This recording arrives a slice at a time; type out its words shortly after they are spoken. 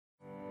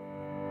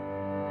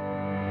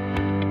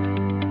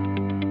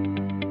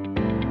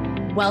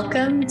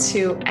Welcome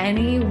to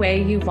Any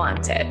Way You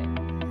Want It.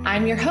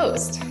 I'm your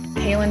host,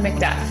 Kaylin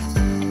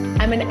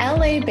McDuff. I'm an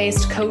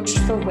LA-based coach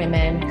for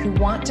women who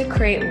want to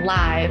create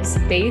lives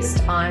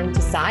based on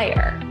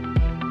desire.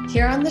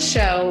 Here on the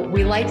show,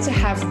 we like to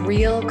have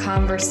real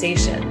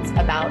conversations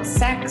about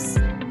sex,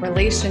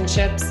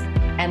 relationships,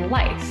 and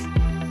life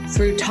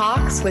through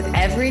talks with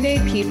everyday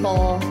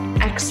people,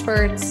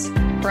 experts,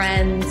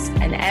 friends,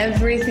 and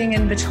everything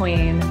in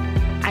between.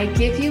 I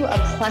give you a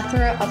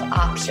plethora of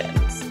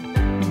options,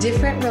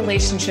 different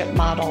relationship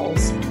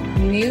models,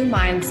 new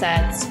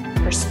mindsets,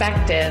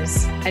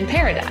 perspectives, and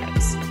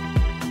paradigms.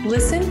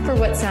 Listen for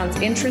what sounds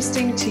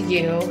interesting to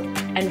you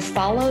and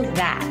follow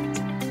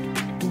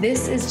that.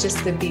 This is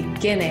just the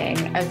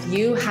beginning of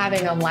you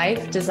having a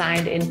life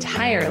designed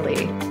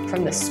entirely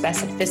from the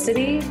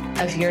specificity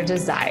of your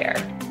desire.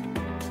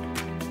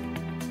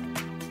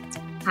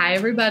 Hi,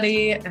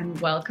 everybody, and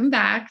welcome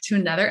back to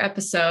another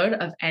episode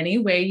of Any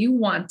Way You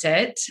Want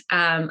It.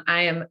 I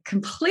am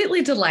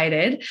completely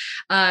delighted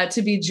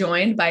to be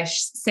joined by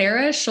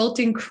Sarah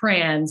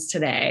Schulting-Kranz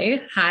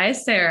today. Hi,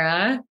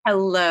 Sarah.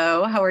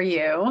 Hello, how are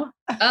you?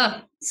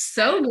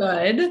 So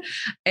good,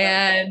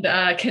 and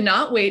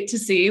cannot wait to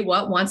see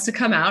what wants to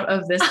come out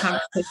of this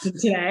conversation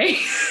today.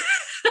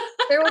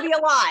 There will be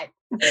a lot.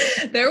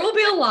 There will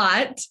be a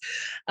lot.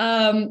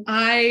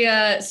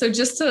 So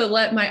just to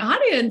let my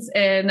audience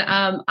in,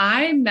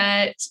 I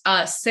met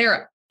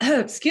Sarah,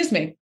 excuse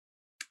me.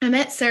 I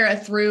met Sarah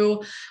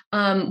through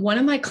one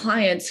of my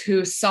clients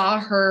who saw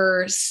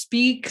her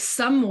speak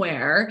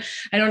somewhere.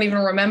 I don't even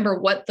remember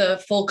what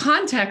the full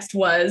context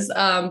was,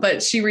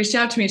 but she reached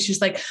out to me.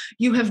 She's like,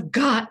 you have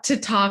got to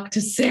talk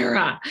to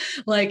Sarah.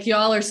 Like,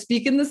 y'all are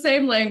speaking the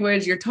same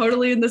language. You're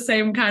totally in the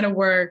same kind of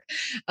work.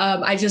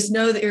 I just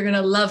know that you're going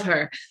to love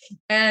her.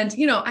 And,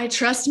 you know, I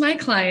trust my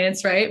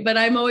clients, right? But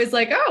I'm always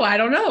like, oh, I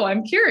don't know.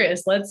 I'm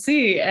curious. Let's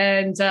see.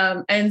 And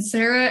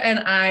Sarah and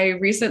I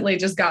recently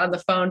just got on the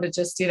phone to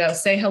just,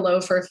 say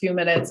hello for a few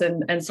minutes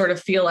and sort of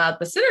feel out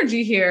the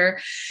synergy here.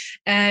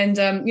 And,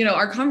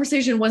 our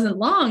conversation wasn't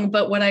long,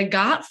 but what I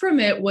got from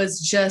it was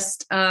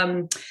just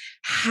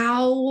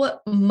how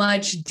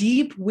much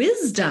deep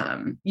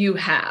wisdom you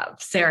have,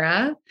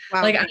 Sarah.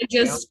 Wow, like I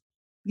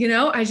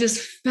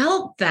just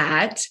felt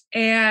that.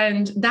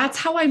 And that's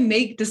how I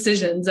make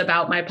decisions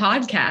about my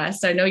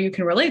podcast. I know you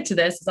can relate to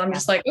this. I'm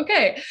just like,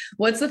 okay,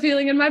 what's the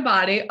feeling in my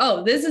body?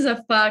 Oh, this is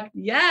a fuck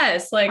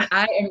yes. Like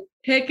I am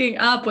picking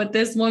up what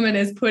this woman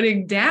is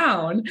putting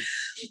down.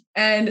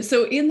 And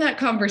so in that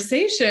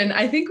conversation,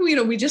 I think,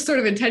 we just sort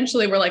of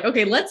intentionally were like,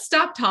 okay, let's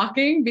stop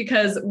talking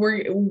because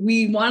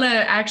we want to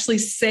actually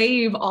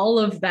save all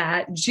of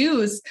that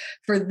juice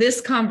for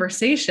this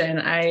conversation.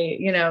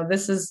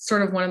 This is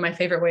sort of one of my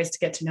favorite ways to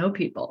get to know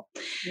people.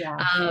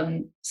 Yeah.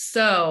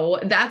 So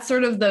that's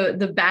sort of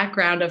the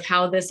background of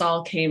how this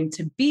all came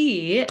to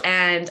be.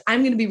 And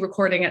I'm going to be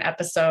recording an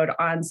episode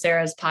on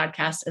Sarah's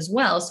podcast as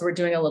well. So we're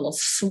doing a little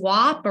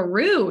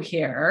swap-a-roo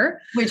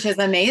here. Which is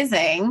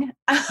amazing.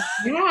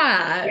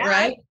 Yeah,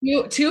 right.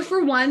 Two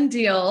for one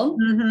deal.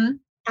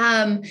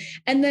 Mm-hmm.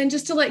 And then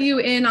just to let you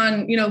in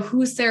on,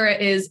 who Sarah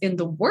is in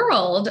the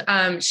world,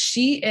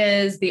 she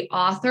is the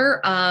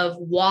author of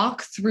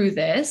Walk Through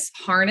This,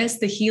 Harness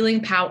the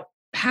Healing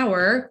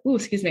Power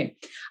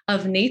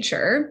of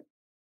Nature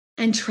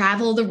and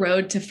Travel the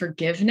Road to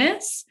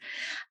Forgiveness.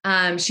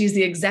 She's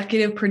the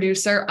executive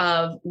producer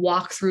of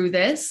Walk Through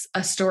This,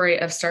 A Story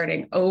of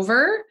Starting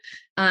Over.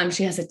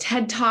 She has a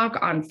TED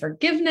Talk on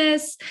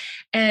forgiveness,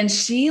 and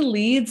she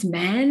leads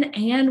men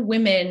and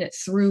women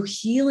through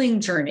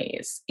healing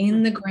journeys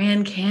in the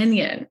Grand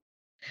Canyon.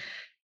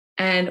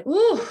 And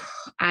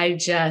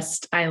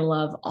I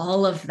love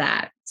all of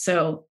that.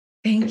 So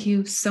thank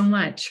you so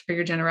much for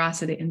your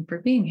generosity and for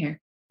being here.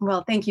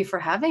 Well, thank you for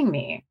having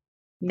me.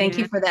 Thank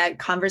you for that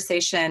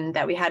conversation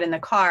that we had in the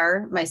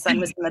car. My son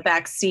was in the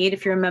back seat,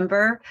 if you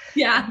remember.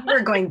 Yeah. We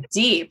were going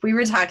deep. We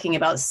were talking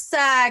about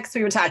sex.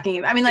 We were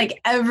talking, like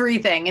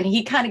everything. And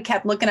he kind of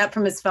kept looking up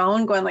from his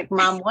phone going like,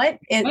 Mom, what?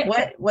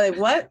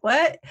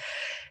 What?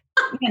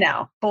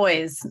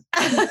 Boys.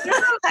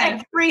 I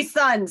have 3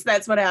 sons.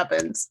 That's what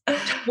happens.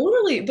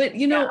 Totally. But,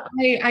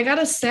 I got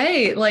to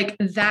say, like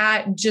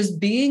that, just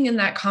being in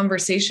that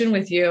conversation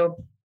with you,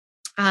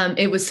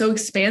 it was so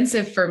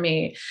expansive for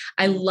me.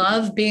 I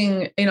love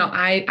being,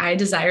 I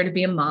desire to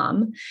be a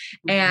mom,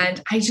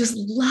 and I just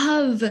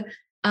love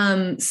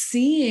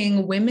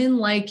seeing women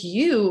like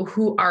you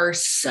who are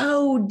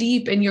so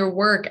deep in your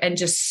work and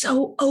just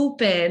so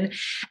open,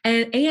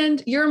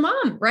 and you're a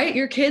mom, right?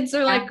 Your kids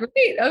are like,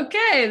 great.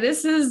 Okay.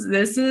 This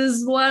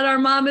is what our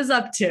mom is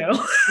up to.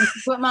 This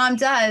is what mom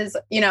does,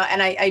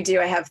 and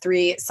I have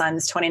 3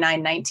 sons,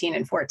 29, 19,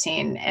 and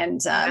 14.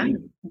 And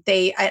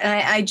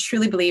I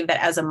truly believe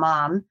that as a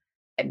mom,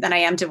 and I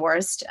am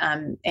divorced.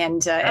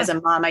 As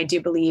a mom, I do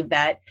believe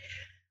that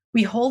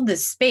we hold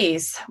this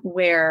space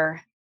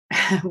where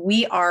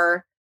we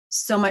are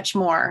so much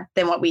more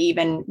than what we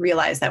even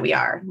realize that we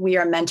are. We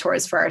are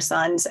mentors for our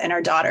sons and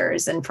our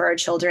daughters and for our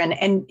children.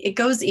 And it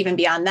goes even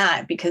beyond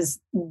that because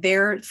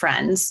their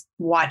friends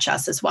watch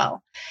us as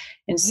well.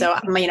 And so,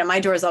 my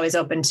door is always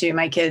open to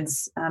my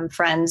kids'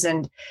 friends.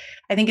 And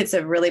I think it's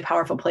a really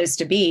powerful place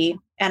to be.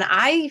 And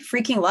I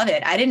freaking love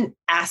it. I didn't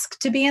ask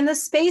to be in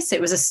this space.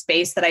 It was a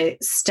space that I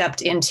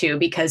stepped into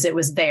because it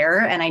was there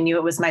and I knew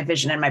it was my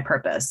vision and my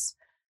purpose.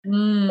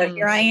 But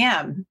here I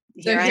am.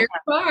 So here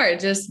you are,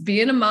 just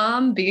being a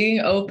mom, being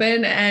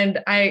open.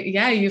 And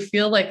you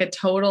feel like a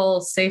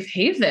total safe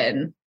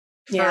haven.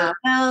 Yeah.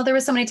 Well, there were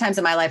so many times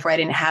in my life where I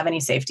didn't have any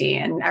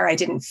safety or I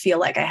didn't feel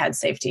like I had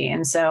safety.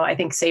 And so I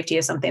think safety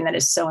is something that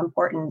is so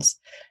important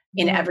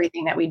in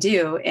everything that we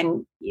do.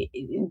 And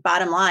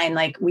bottom line,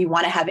 like we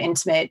want to have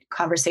intimate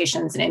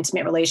conversations and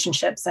intimate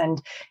relationships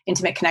and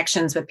intimate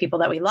connections with people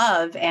that we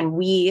love. And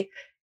we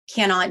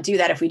cannot do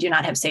that if we do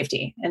not have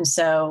safety. And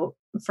so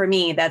for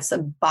me, that's a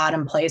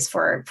bottom place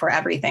for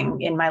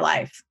everything in my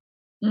life.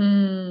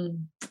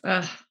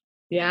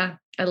 Yeah,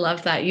 I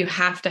love that. You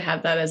have to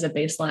have that as a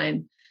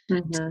baseline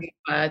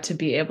to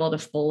be able to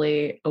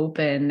fully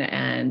open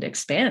and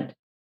expand.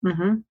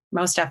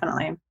 Most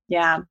definitely.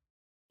 Yeah.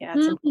 Yeah.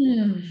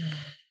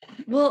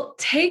 Well,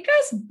 take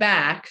us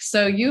back.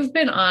 So you've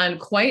been on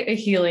quite a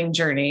healing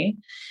journey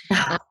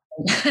that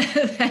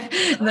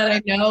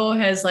I know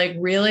has like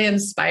really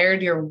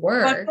inspired your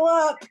work. Buckle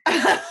up.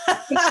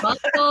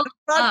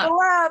 Buckle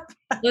up.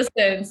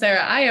 Listen,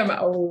 Sarah, I am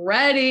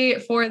ready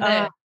for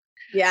this.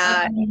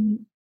 Yeah.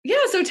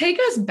 So take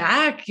us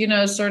back,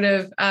 sort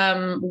of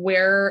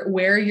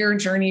where your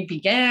journey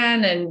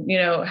began and,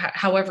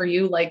 however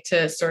you like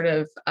to sort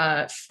of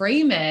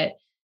frame it.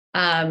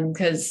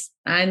 Because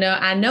I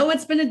know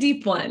it's been a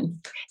deep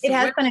one. It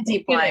has been a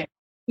deep one.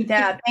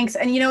 Yeah, thanks.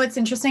 And what's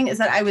interesting is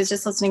that I was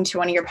just listening to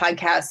one of your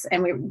podcasts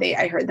and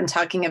I heard them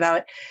talking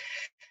about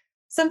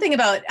something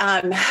about,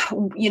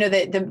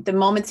 the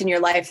moments in your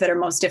life that are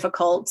most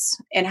difficult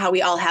and how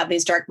we all have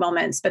these dark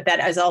moments, but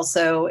that is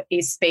also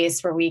a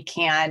space where we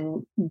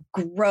can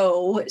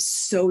grow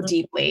so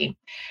deeply.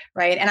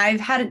 Right. And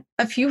I've had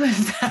a few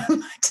of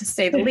them to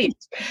say the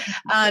least.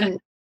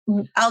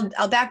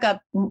 I'll back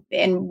up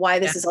and why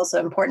this is also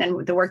important.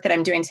 And the work that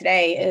I'm doing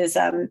today is,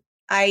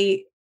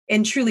 I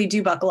truly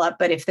do buckle up.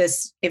 But if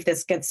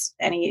this gets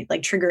any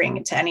like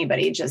triggering to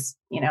anybody, just,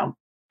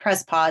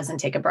 press pause and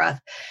take a breath.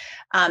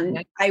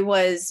 I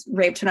was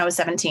raped when I was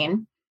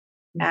 17,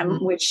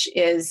 which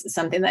is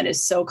something that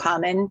is so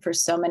common for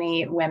so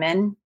many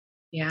women,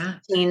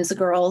 teens,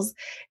 girls.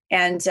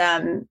 And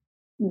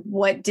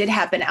what did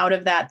happen out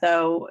of that,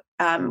 though,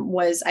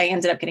 was I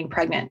ended up getting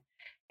pregnant.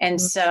 And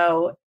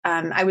so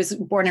I was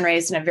born and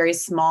raised in a very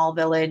small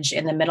village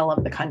in the middle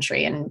of the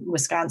country in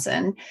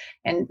Wisconsin,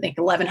 and like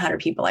 1,100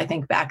 people, I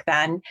think, back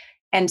then.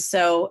 And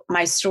so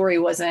my story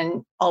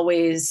wasn't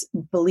always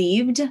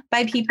believed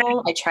by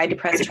people. I tried to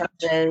press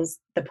charges.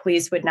 The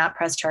police would not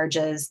press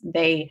charges.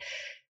 They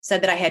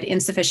said that I had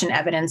insufficient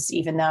evidence,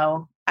 even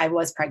though I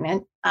was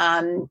pregnant.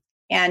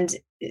 And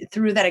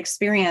through that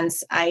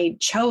experience, I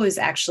chose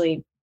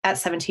actually at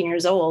 17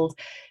 years old,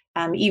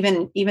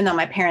 even though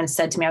my parents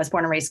said to me, I was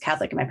born and raised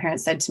Catholic, and my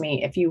parents said to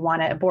me, if you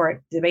want to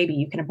abort the baby,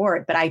 you can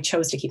abort. But I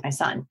chose to keep my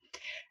son.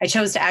 I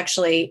chose to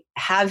actually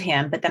have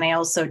him, but then I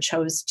also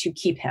chose to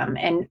keep him.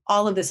 And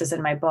all of this is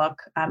in my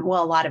book. A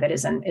lot of it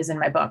is in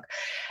my book.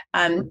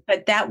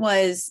 But that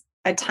was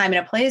a time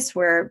and a place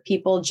where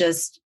people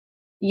just,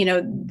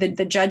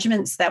 the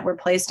judgments that were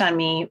placed on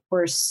me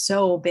were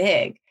so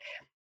big.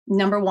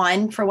 Number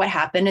one, for what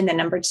happened. And then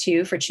number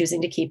two, for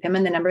choosing to keep him.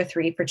 And then number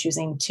three, for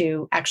choosing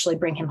to actually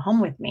bring him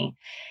home with me.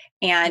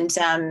 And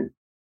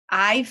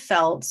I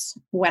felt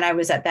when I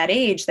was at that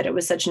age that it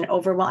was such an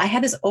I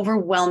had this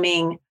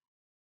overwhelming.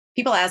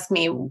 People ask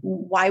me,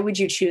 why would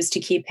you choose to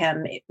keep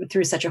him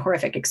through such a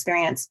horrific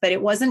experience? But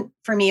it wasn't,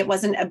 for me, it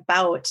wasn't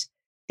about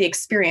the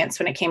experience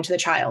when it came to the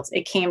child.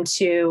 It came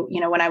to,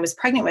 when I was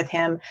pregnant with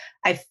him,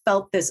 I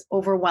felt this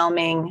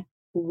overwhelming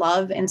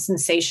love and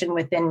sensation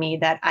within me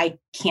that I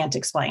can't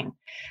explain.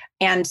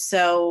 And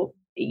so,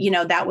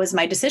 that was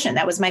my decision.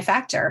 That was my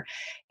factor.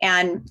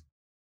 And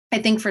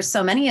I think for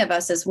so many of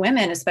us as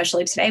women,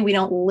 especially today, we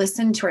don't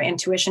listen to our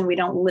intuition. We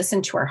don't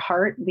listen to our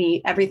heart.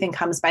 Everything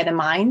comes by the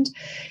mind,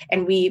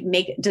 and we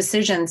make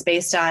decisions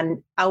based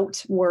on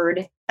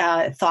outward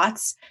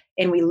thoughts.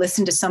 And we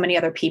listen to so many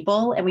other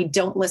people, and we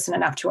don't listen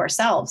enough to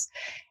ourselves.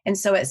 And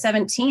so at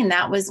 17,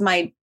 that was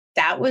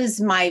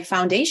my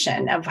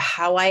foundation of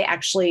how I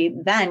actually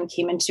then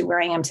came into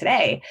where I am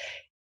today.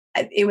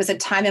 It was a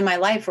time in my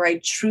life where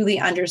I truly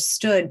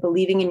understood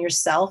believing in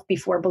yourself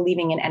before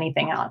believing in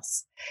anything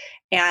else.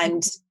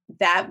 And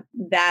that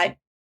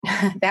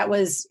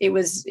was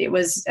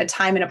a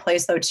time and a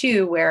place, though,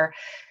 too, where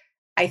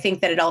I think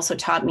that it also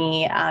taught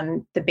me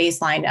the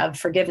baseline of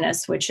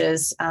forgiveness, which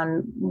is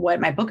what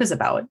my book is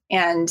about.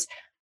 And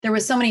there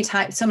was so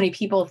many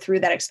people through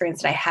that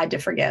experience that I had to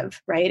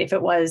forgive, right? If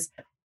it was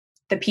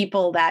the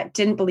people that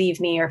didn't believe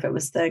me, or if it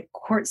was the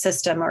court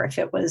system, or if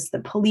it was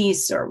the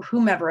police or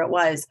whomever it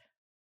was,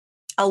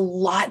 a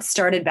lot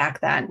started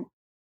back then.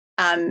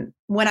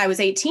 when I was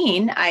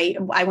 18,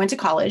 I went to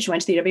college,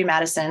 went to the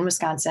UW-Madison,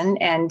 Wisconsin,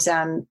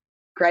 and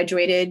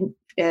graduated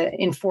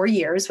in 4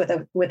 years with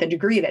a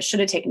degree that should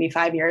have taken me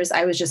 5 years.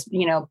 I was just,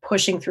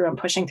 pushing through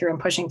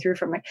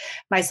for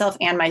myself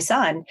and my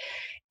son.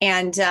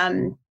 And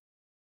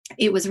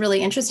it was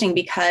really interesting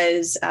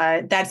because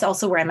that's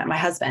also where I met my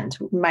husband.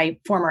 My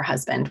former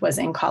husband was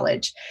in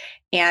college,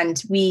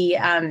 and we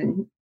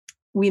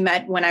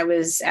met when I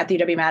was at the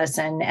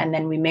UW-Madison, and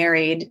then we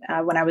married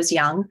when I was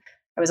young.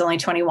 I was only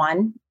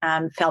 21,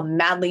 fell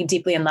madly,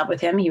 deeply in love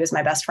with him. He was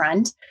my best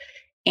friend.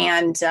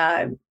 And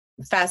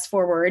fast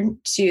forward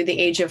to the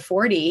age of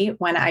 40,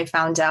 when I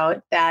found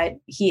out that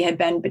he had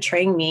been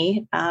betraying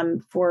me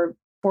for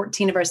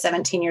 14 of our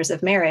 17 years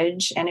of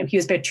marriage, and he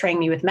was betraying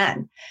me with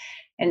men.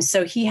 And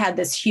so he had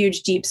this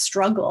huge, deep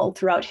struggle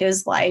throughout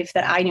his life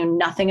that I knew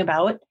nothing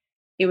about.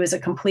 It was a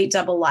complete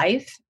double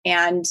life.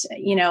 And,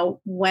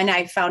 when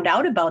I found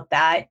out about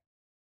that,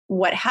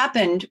 what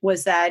happened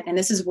was that, and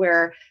this is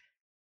where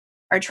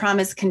our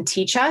traumas can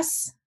teach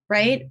us,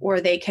 right? Or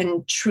they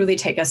can truly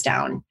take us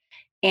down.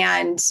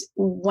 And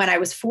when I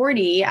was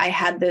 40, I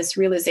had this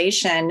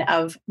realization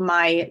of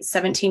my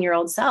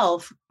 17-year-old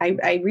self.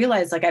 I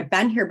realized, like, I've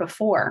been here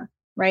before,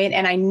 right?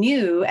 And I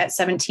knew at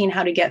 17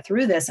 how to get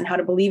through this and how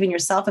to believe in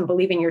yourself and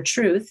believe in your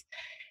truth,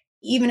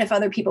 even if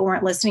other people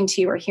weren't listening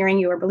to you or hearing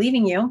you or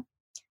believing you,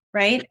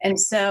 right? And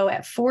so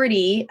at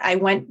 40, I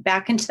went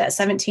back into that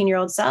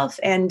 17-year-old self,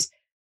 and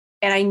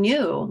I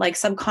knew, like,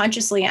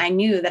 subconsciously, I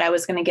knew that I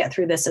was going to get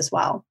through this as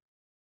well.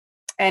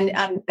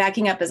 And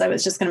backing up, as I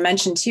was just going to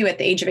mention too, at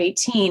the age of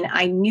 18,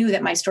 I knew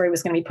that my story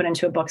was going to be put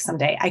into a book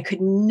someday. I could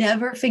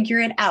never figure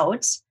it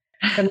out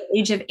from the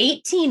age of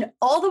 18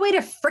 all the way to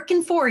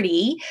frickin'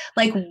 40.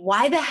 Like,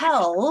 why the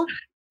hell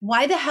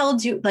why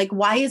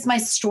is my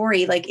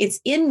story, like, it's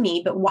in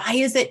me, but why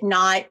is it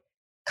not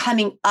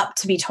coming up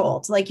to be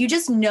told? Like, you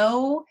just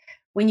know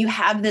when you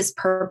have this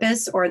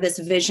purpose or this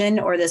vision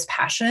or this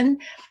passion.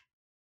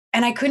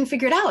 And I couldn't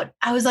figure it out.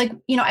 I was like,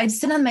 I'd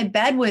sit on my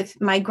bed with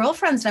my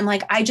girlfriends, and I'm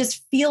like, I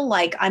just feel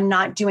like I'm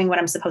not doing what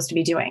I'm supposed to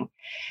be doing.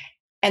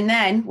 And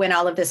then when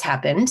all of this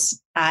happened,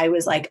 I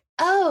was like,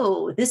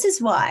 oh, this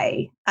is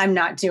why I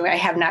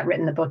have not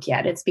written the book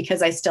yet. It's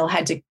because I still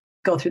had to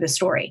go through the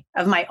story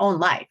of my own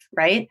life,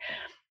 right?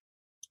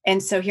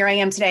 And so here I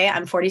am today.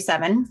 I'm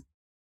 47.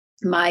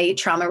 My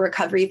trauma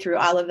recovery through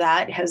all of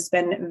that has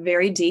been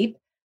very deep.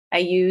 I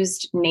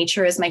used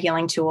nature as my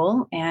healing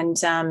tool, and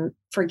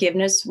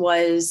forgiveness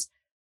was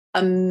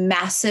a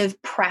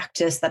massive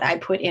practice that I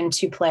put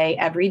into play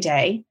every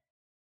day.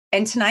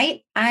 And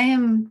tonight I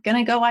am going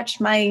to go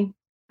watch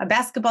a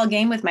basketball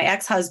game with my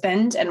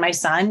ex-husband and my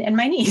son and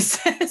my niece.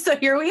 So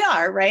here we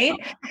are, right?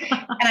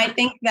 And I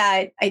think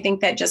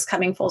that just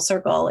coming full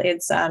circle,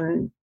 it's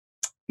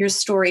your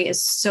story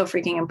is so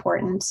freaking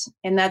important.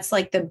 And that's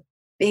like the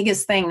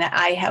biggest thing that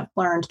I have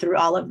learned through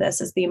all of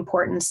this is the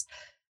importance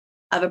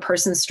of a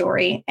person's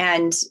story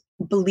and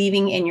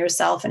believing in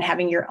yourself and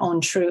having your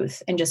own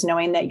truth and just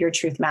knowing that your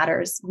truth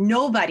matters.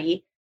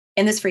 Nobody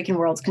in this freaking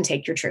world can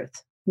take your truth.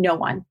 No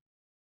one.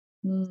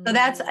 So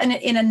that's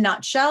in a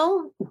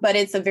nutshell, but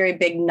it's a very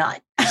big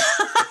nut.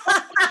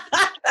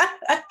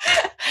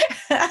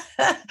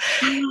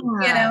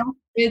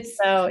 It's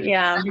so,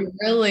 yeah.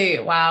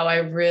 I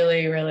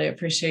really, really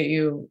appreciate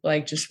you,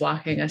 like, just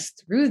walking us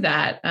through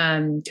that.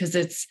 Cause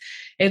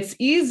it's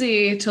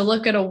easy to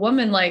look at a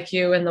woman like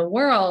you in the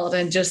world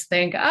and just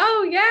think,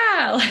 oh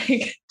yeah,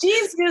 like,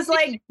 geez, just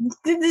like,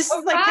 this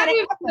is like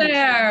kind of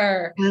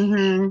there.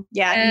 Mm-hmm.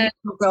 Yeah. And,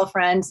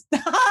 girlfriends. There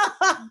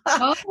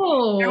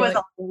was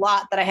a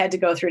lot that I had to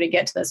go through to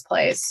get to this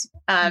place.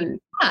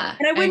 And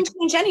I wouldn't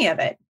change any of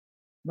it.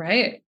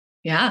 Right.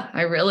 Yeah.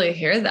 I really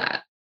hear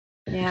that.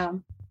 Yeah.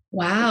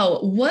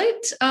 Wow.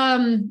 What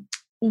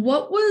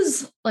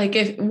was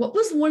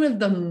one of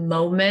the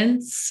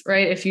moments,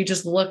 right? If you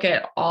just look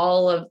at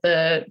all of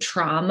the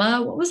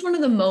trauma, what was one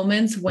of the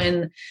moments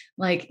when,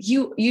 like,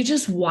 you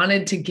just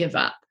wanted to give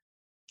up?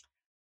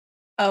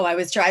 Oh, I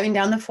was driving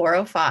down the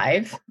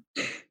 405.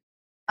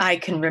 I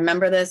can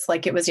remember this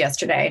like it was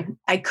yesterday.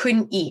 I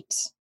couldn't eat.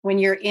 When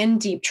you're in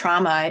deep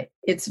trauma,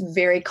 it's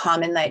very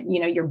common that,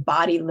 your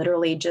body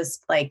literally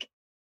just, like,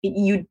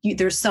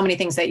 there's so many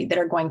things that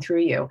are going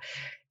through you.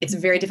 It's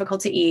very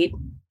difficult to eat.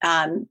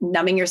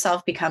 Numbing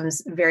yourself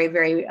becomes very,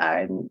 very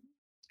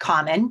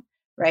common,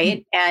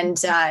 right? And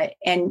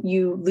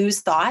you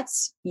lose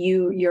thoughts.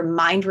 Your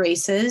mind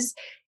races.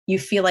 You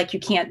feel like you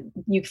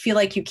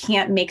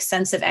can't make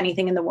sense of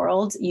anything in the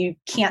world. You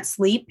can't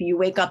sleep. You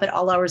wake up at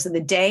all hours of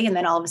the day, and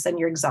then all of a sudden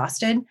you're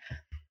exhausted.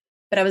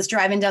 But I was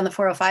driving down the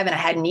 405 and I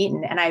hadn't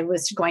eaten, and I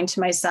was going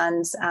to my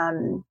son's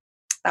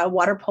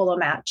water polo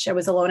match. I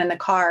was alone in the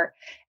car,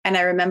 and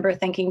I remember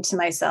thinking to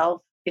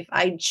myself, if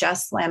I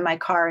just slam my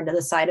car into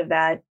the side of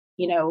that,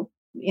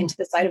 into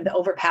the side of the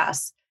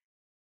overpass,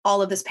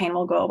 all of this pain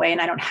will go away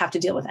and I don't have to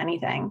deal with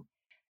anything.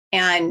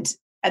 And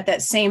at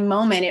that same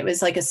moment, it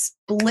was like a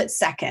split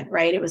second,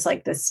 right? It was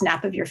like the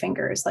snap of your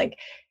fingers, like,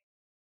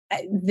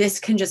 this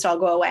can just all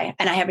go away.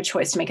 And I have a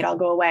choice to make it all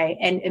go away.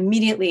 And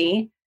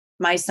immediately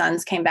my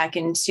sons came back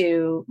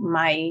into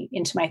my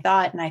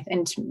thought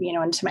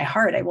into my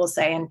heart, I will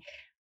say. And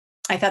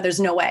I thought, there's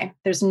no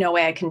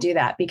way I can do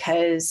that,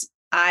 because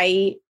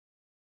I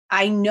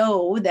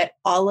know that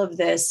all of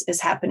this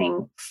is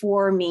happening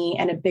for me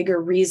and a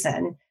bigger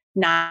reason,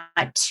 not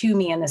to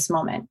me in this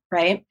moment.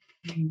 Right.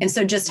 Mm-hmm. And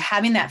so just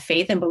having that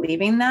faith and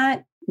believing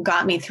that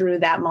got me through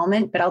that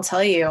moment. But I'll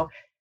tell you,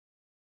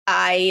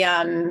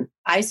 I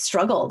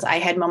struggled. I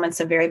had moments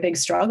of very big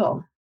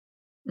struggle.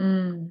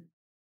 Yeah.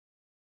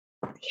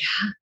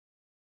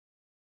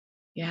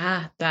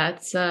 Yeah.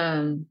 That's,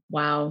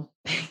 wow.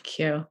 Thank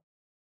you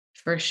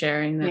for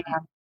sharing that.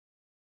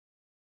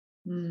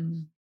 Yeah.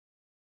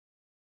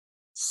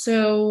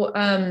 So,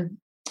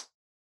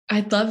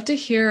 I'd love to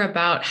hear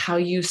about how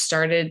you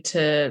started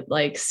to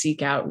like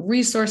seek out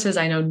resources.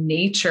 I know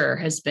nature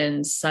has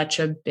been such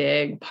a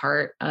big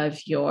part of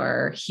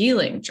your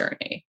healing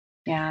journey.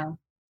 Yeah.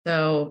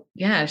 So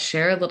yeah,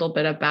 share a little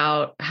bit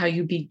about how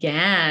you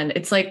began.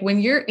 It's like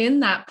when you're in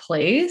that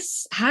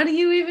place, how do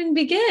you even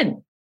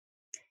begin?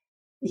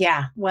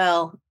 Yeah.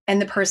 Well, and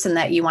the person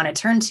that you want to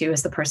turn to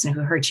is the person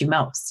who hurt you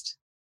most.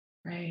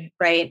 Right.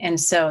 Right.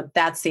 And so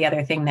that's the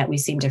other thing that we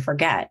seem to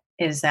forget,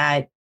 is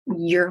that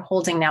you're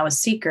holding now a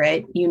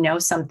secret,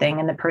 something,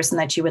 and the person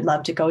that you would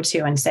love to go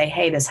to and say,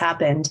 hey, this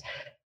happened,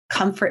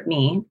 comfort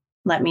me,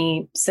 let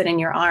me sit in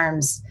your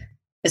arms,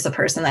 is the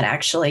person that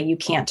actually you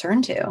can't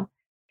turn to.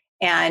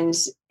 And,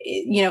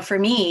 for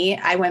me,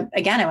 I went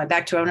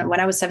back to when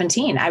I was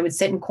 17, I would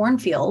sit in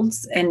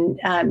cornfields and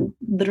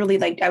literally,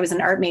 like, I was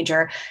an art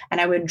major,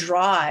 and I would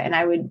draw and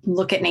I would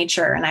look at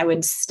nature and I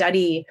would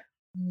study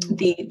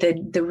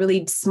the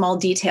really small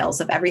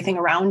details of everything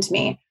around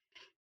me.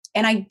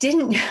 And I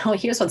didn't know,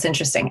 here's what's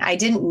interesting. I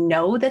didn't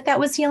know that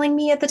was healing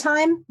me at the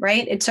time,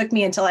 right? It took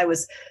me until I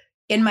was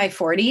in my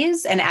 40s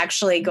and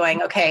actually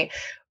going, okay,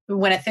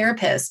 when a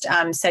therapist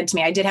said to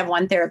me, I did have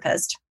one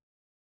therapist,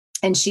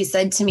 and she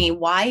said to me,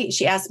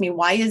 she asked me,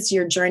 why is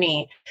your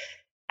journey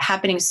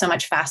happening so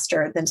much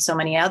faster than so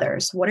many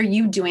others? What are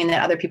you doing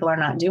that other people are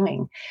not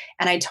doing?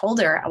 And I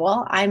told her,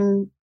 well,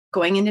 I'm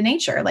going into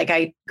nature. Like,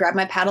 I grabbed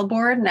my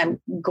paddleboard and I'm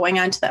going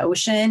out to the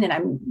ocean, and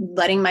I'm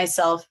letting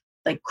myself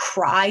like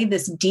cry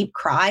this deep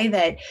cry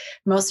that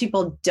most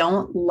people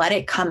don't let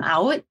it come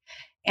out.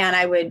 And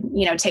I would,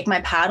 take my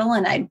paddle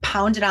and I'd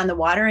pound it on the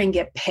water and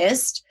get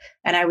pissed.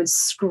 And I would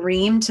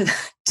scream to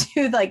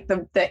like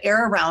the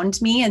air around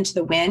me and to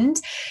the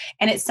wind.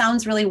 And it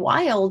sounds really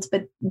wild,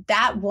 but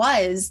that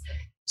was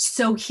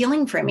so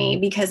healing for me,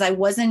 because I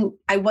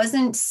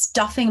wasn't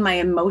stuffing my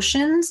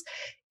emotions.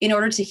 In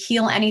order to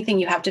heal anything,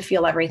 you have to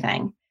feel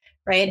everything.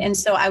 Right. And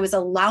so I was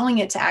allowing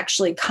it to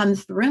actually come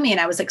through me, and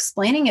I was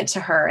explaining it to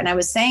her, and I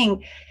was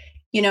saying,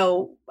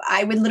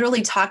 I would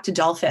literally talk to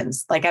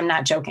dolphins. Like, I'm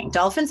not joking.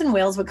 Dolphins and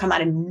whales would come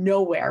out of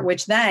nowhere,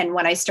 which then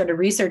when I started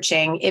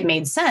researching, it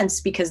made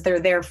sense, because they're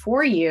there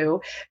for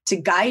you to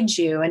guide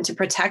you and to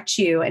protect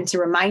you and to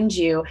remind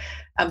you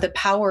of the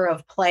power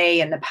of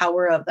play and the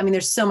power of,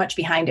 there's so much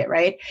behind it.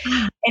 Right.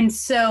 And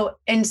so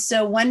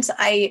once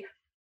I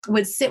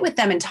would sit with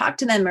them and talk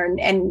to them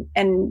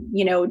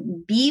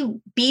and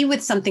be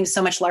with something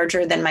so much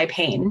larger than my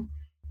pain,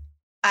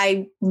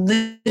 I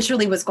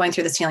literally was going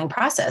through this healing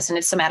process, and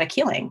it's somatic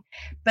healing,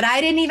 but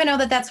I didn't even know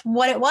that that's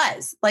what it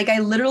was. Like, I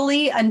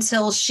literally,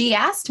 until she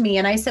asked me,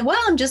 and I said,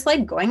 well, I'm just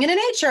like going into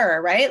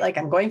nature, right? Like,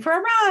 I'm going for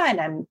a run,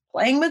 I'm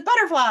playing with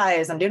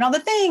butterflies, I'm doing all the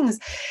things.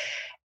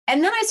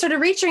 And then I started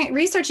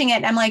researching it,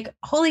 and I'm like,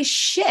 holy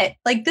shit,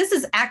 like, this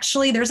is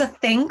actually, there's a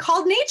thing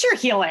called nature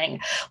healing.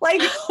 Like,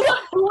 who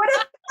would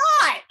have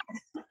thought?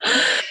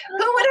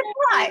 Who would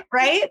have thought,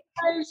 right?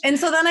 And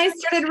so then I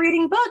started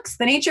reading books,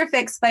 The Nature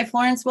Fix by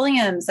Florence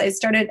Williams. I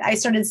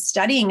started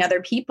studying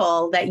other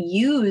people that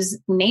use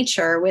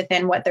nature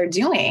within what they're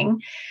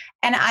doing.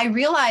 And I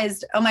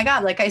realized, oh my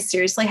God, like, I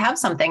seriously have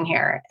something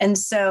here. And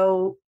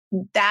so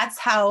that's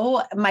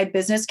how my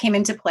business came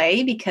into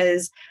play,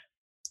 because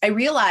I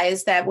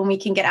realized that when we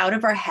can get out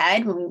of our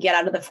head, when we get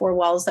out of the four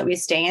walls that we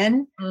stay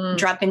in,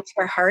 drop into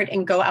our heart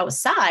and go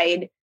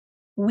outside,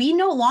 we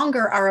no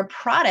longer are a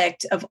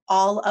product of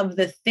all of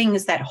the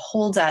things that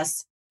hold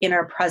us in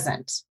our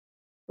present,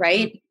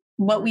 right?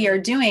 What we are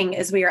doing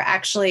is we are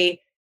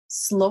actually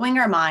slowing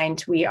our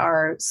mind. We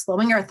are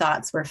slowing our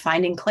thoughts. We're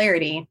finding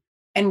clarity,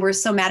 and we're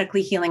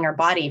somatically healing our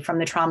body from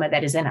the trauma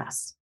that is in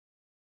us.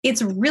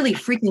 It's really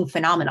freaking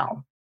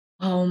phenomenal.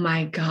 Oh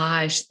my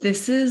gosh.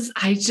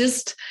 I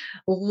just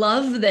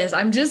love this.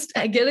 I'm just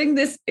getting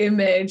this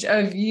image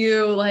of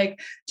you, like,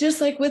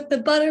 just like with the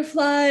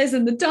butterflies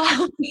and the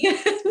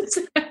dolphins.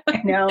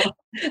 I know.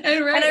 And I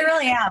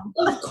really am.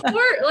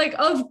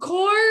 Of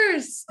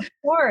course.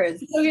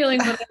 So healing,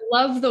 but I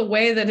love the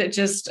way that it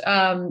just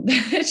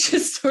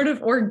sort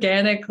of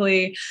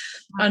organically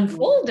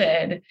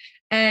unfolded.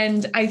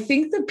 And I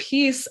think the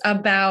piece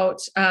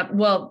about,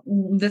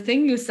 the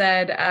thing you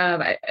said,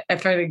 I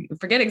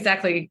forget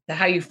exactly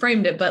how you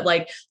framed it, but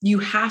like, you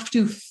have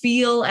to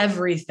feel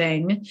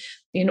everything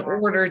in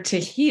order to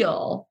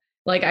heal.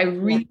 Like, I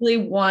really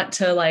want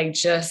to like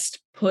just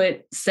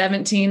put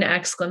 17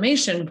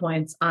 exclamation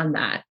points on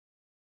that.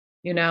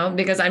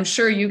 because I'm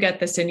sure you get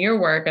this in your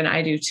work and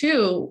I do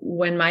too.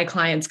 When my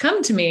clients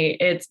come to me,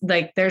 it's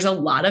like, there's a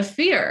lot of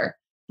fear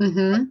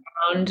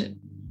around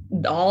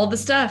all the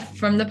stuff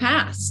from the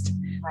past.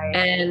 Right.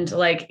 And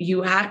like,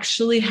 you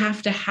actually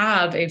have to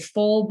have a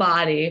full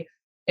body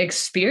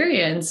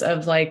experience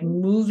of like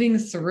moving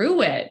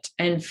through it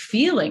and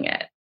feeling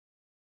it.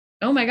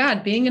 Oh my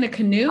God, being in a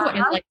canoe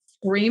and like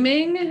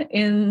screaming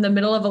in the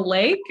middle of a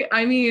lake.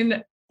 I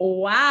mean,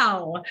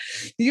 wow,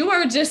 you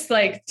are just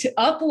like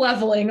up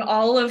leveling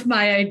all of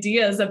my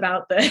ideas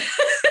about this.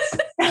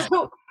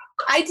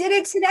 I did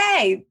it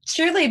today,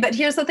 truly. But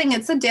here's the thing.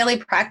 It's a daily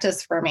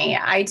practice for me.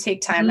 I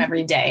take time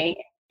every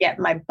day, get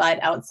my butt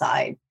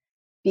outside,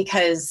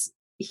 because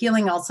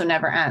healing also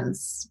never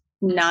ends.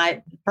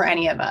 Not for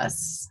any of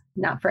us.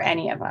 Not for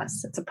any of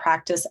us. It's a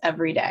practice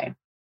every day.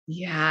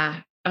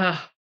 Yep.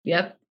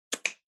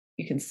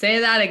 You can say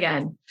that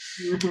again.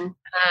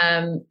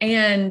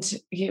 And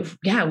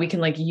we can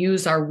like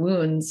use our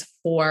wounds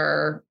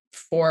to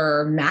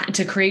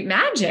create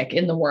magic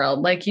in the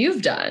world like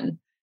you've done,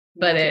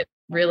 but it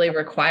really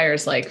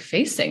requires like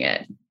facing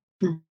it.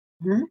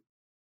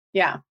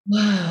 Yeah.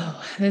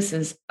 Wow, this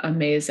is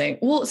amazing.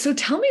 Well, so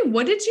tell me,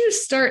 what did you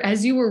start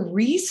as you were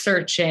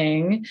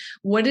researching?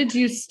 What did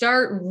you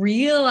start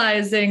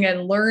realizing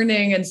and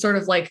learning and sort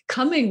of like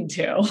coming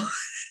to?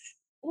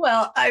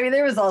 Well, I mean,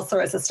 there was all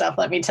sorts of stuff,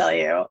 let me tell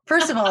you.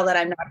 First of all, that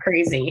I'm not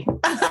crazy.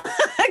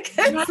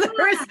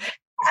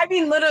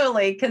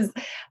 Literally, because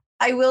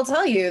I will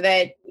tell you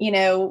that,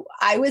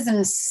 I was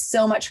in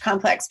so much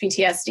complex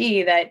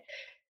PTSD that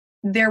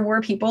there were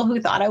people who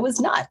thought I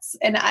was nuts.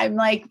 And I'm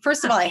like,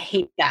 first of all, I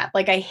hate that.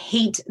 Like, I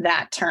hate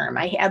that term.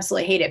 I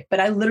absolutely hate it. But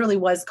I literally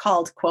was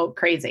called, quote,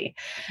 crazy.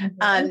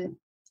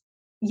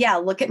 Yeah,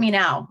 look at me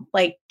now.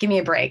 Like, give me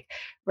a break.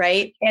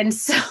 Right. And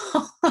so,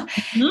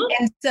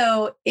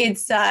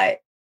 it's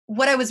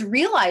what I was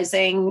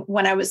realizing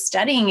when I was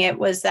studying it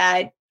was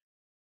that,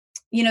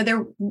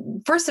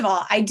 first of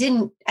all, I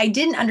didn't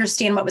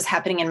understand what was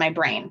happening in my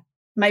brain.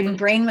 My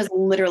brain was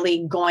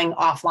literally going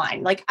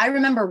offline. Like, I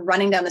remember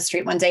running down the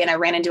street one day and I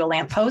ran into a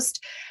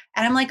lamppost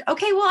and I'm like,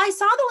 okay, well, I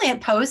saw the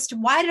lamppost.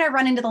 Why did I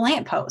run into the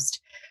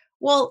lamppost?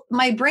 Well,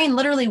 my brain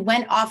literally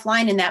went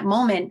offline in that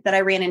moment that I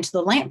ran into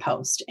the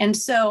lamppost. And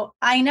so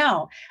I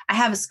know I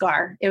have a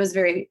scar. It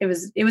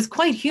was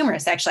quite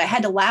humorous, actually. I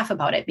had to laugh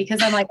about it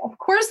because I'm like, of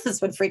course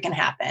this would freaking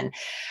happen.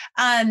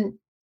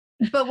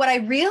 But what I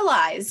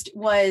realized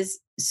was,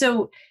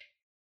 so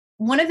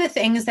one of the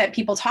things that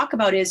people talk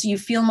about is you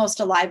feel most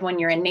alive when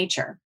you're in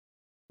nature.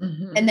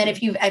 And then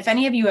if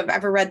any of you have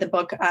ever read the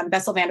book,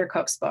 Bessel van der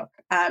Kolk's book,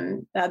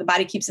 The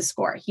Body Keeps a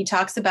Score, he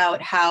talks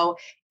about how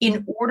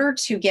in order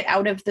to get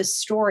out of the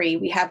story,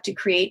 we have to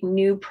create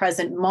new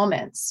present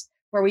moments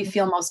where we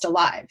feel most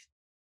alive.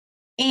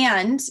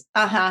 And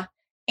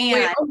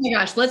wait, oh my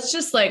gosh, let's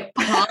just like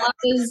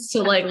pause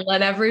to like let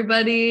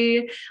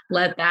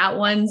that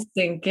one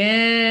sink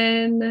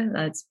in.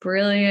 That's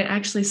brilliant.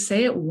 Actually,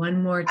 say it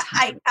one more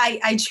time.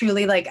 I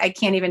truly, like, I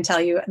can't even tell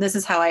you, this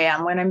is how I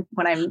am I'm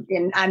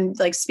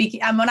like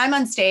speaking, when I'm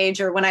on stage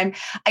or when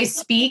I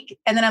speak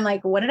and then I'm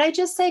like, what did I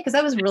just say? Because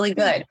that was really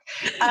good.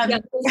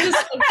 Let's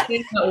just like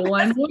say that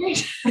one more.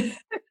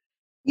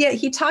 Yeah,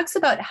 he talks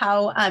about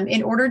how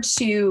in order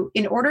to,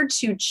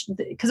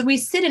 because we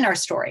sit in our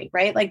story,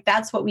 right? Like,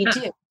 that's what we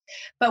do.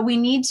 But we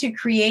need to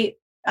create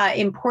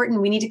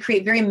we need to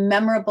create very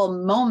memorable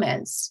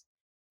moments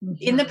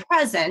in the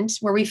present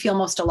where we feel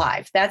most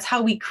alive. That's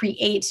how we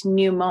create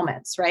new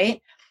moments,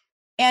 right?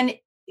 And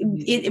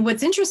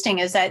what's interesting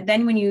is that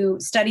then when you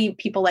study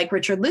people like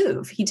Richard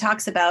Louv, he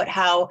talks about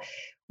how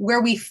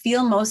where we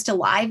feel most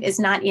alive is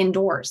not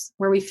indoors.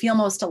 Where we feel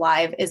most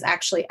alive is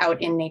actually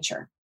out in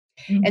nature.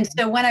 And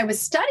so when I was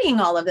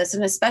studying all of this,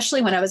 and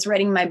especially when I was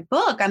writing my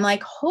book, I'm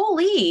like,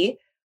 holy,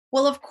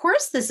 well, of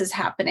course this is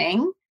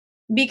happening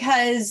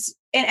because,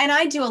 and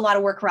I do a lot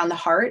of work around the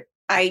heart.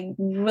 I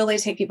really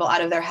take people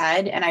out of their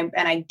head and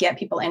I get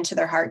people into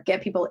their heart,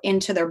 get people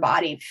into their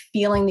body,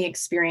 feeling the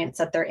experience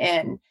that they're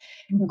in,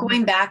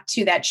 going back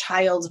to that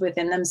child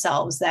within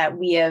themselves that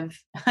we have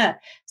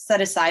set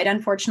aside,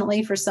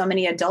 unfortunately, for so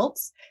many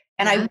adults.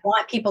 And I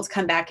want people to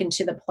come back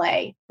into the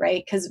play,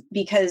 right? Because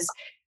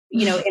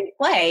in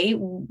play,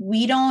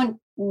 we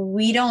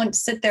don't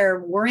sit there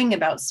worrying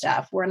about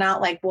stuff. We're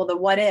not like, well, the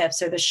what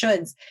ifs or the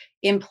shoulds.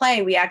 In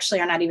play, we actually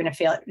are not even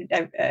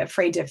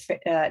afraid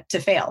to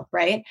fail,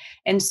 right?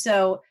 And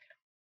so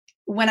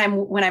when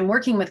I'm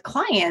working with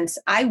clients,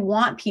 I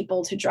want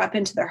people to drop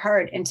into their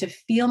heart and to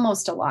feel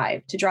most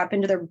alive, to drop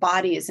into their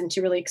bodies and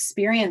to really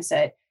experience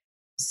it.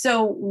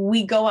 So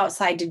we go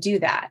outside to do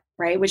that,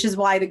 right? Which is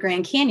why the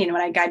Grand Canyon,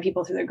 when I guide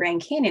people through the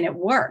Grand Canyon, it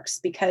works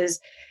because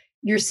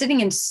you're sitting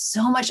in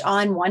so much awe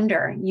and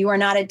wonder. You are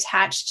not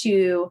attached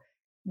to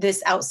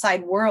this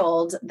outside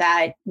world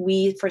that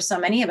for so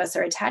many of us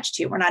are attached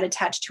to. We're not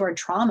attached to our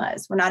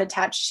traumas. We're not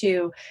attached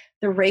to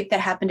the rape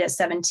that happened at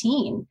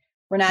 17.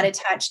 We're not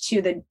attached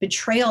to the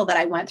betrayal that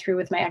I went through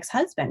with my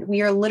ex-husband.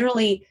 We are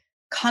literally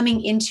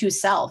coming into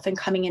self and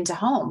coming into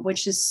home,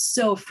 which is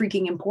so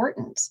freaking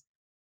important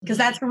because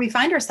that's where we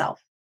find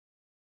ourselves.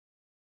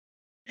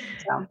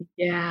 So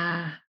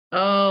Yeah.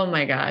 Oh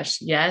my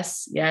gosh.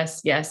 Yes,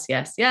 yes, yes,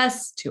 yes,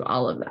 yes to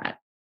all of that.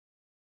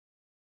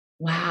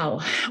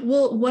 Wow.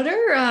 Well, what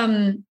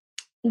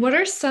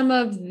are some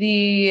of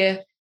the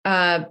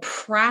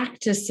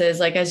practices,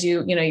 like as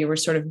you were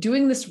sort of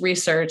doing this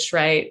research,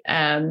 right?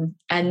 And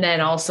then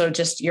also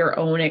just your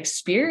own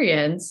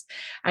experience.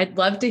 I'd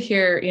love to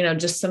hear,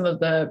 just some of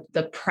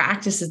the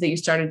practices that you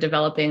started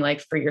developing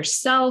like for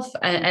yourself.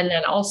 And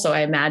then also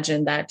I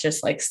imagine that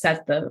just like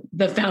set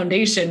the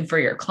foundation for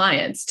your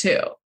clients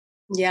too.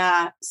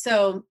 yeah.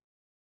 So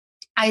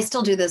I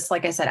still do this.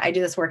 Like I said, I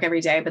do this work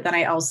every day, but then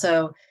I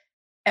also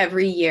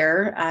every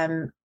year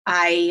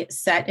I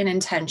set an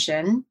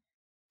intention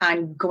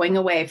on going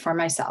away for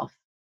myself.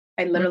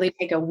 I literally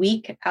take a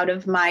week out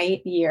of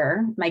my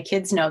year. My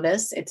kids know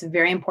this. It's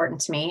very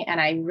important to me. And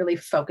I really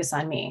focus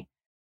on me.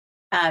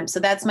 So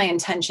that's my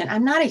intention.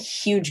 I'm not a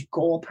huge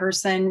goal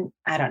person.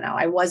 I don't know.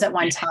 I was at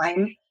one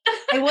time.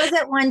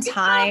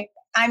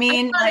 I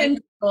mean, I'm not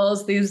into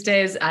goals these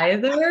days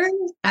either.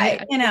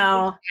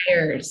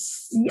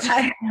 Years.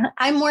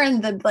 I'm more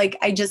in the, like,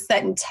 I just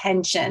set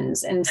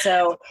intentions. And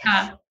so,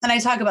 and I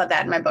talk about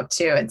that in my book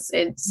too.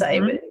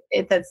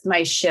 That's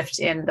my shift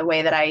in the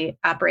way that I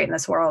operate in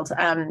this world.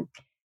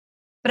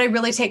 But I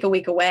really take a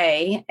week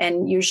away,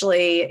 and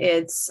usually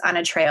it's on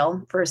a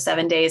trail for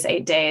 7 days,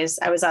 8 days.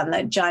 I was on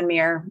the John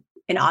Muir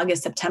in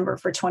August, September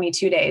for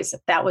 22 days.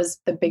 That was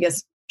the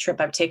biggest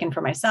trip I've taken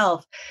for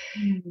myself.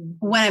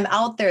 Mm-hmm. When I'm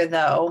out there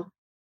though,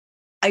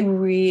 I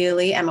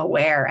really am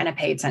aware and I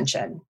pay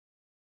attention.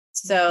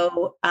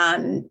 So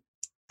I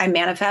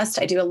manifest.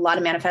 I do a lot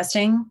of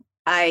manifesting.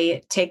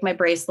 I take my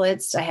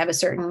bracelets. I have a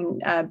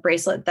certain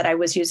bracelet that I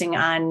was using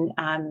on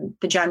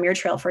the John Muir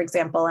Trail, for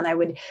example.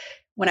 And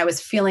when I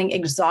was feeling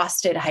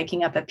exhausted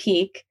hiking up a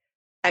peak,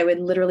 I would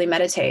literally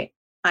meditate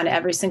on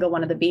every single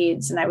one of the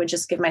beads. And I would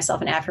just give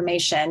myself an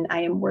affirmation.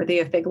 I am worthy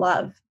of big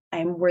love. I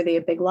am worthy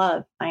of big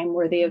love. I am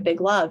worthy of big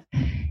love.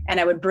 And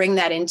I would bring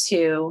that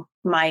into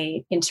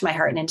my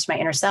heart and into my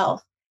inner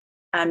self.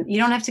 You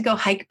don't have to go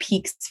hike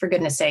peaks, for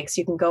goodness sakes.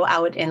 You can go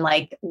out and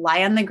like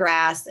lie on the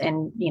grass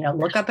and,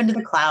 look up into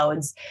the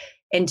clouds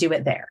and do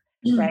it there.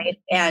 Right.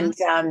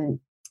 Mm-hmm.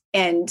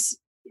 And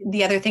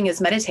the other thing is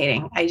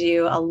meditating. I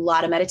do a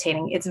lot of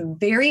meditating. It's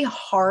very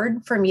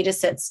hard for me to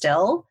sit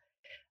still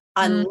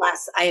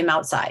unless I am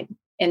outside.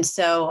 And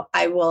so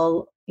I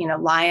will,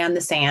 lie on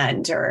the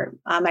sand or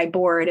on my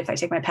board. If I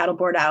take my paddle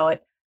board out,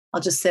 I'll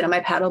just sit on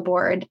my paddle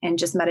board and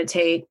just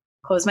meditate,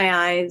 close my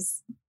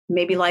eyes,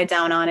 maybe lie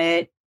down on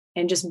it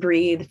and just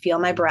breathe, feel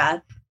my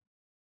breath,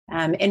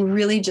 and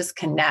really just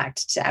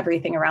connect to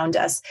everything around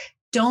us.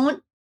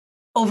 Don't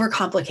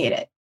overcomplicate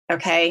it.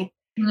 Okay.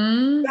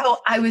 Mm-hmm. So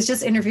I was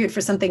just interviewed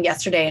for something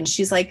yesterday and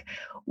she's like,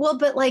 well,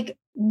 but like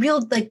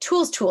real, like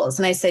tools.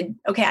 And I said,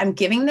 okay, I'm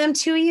giving them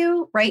to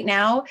you right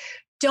now.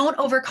 Don't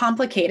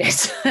overcomplicate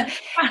it.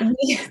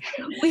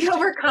 we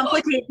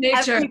overcomplicate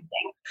nature.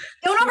 Everything.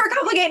 Don't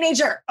overcomplicate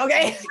nature.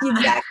 Okay.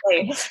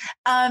 Exactly.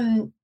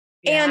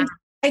 And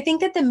I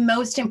think that the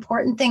most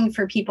important thing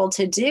for people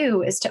to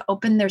do is to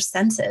open their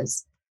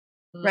senses,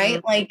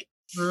 right? Like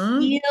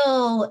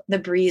feel the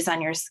breeze on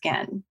your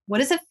skin. What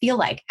does it feel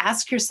like?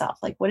 Ask yourself,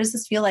 like, what does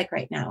this feel like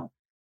right now?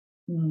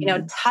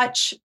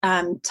 Touch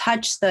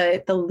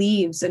the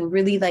leaves and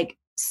really like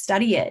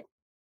study it.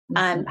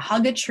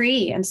 Hug a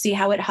tree and see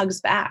how it hugs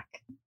back,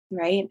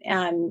 right?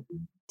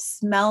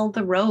 Smell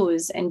the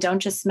rose and don't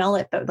just smell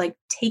it, but like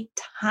take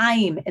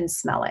time and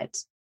smell it.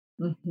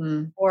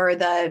 Mm-hmm. Or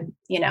the,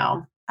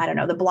 I don't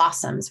know, the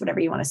blossoms,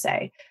 whatever you want to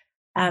say.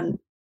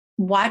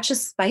 Watch a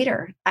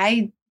spider.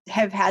 I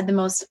have had the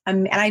most,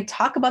 and I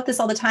talk about this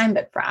all the time,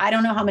 but I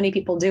don't know how many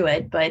people do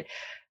it, but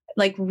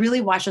like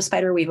really watch a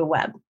spider weave a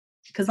web.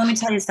 Because let me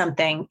tell you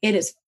something, it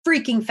is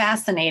freaking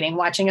fascinating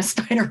watching a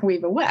spider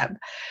weave a web,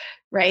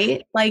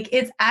 right? Like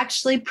it's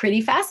actually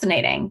pretty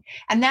fascinating.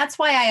 And that's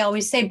why I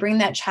always say, bring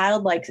that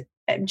child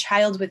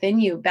within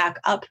you back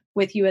up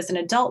with you as an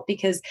adult,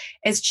 because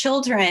as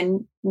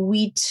children,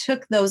 we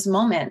took those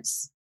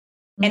moments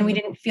and we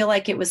didn't feel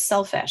like it was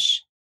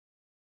selfish.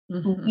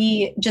 Mm-hmm.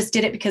 We just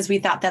did it because we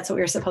thought that's what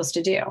we were supposed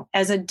to do.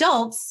 As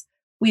adults,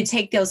 we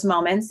take those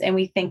moments and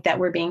we think that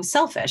we're being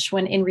selfish,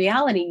 when in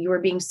reality, you are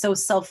being so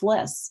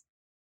selfless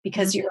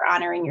because you're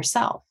honoring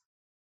yourself.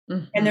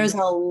 Mm-hmm. And there's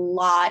a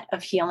lot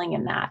of healing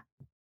in that.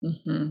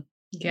 Mm-hmm.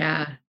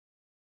 Yeah.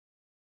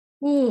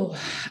 Ooh,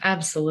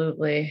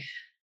 absolutely.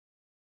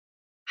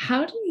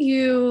 How do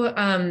you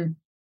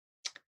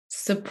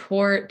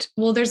support?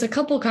 Well, there's a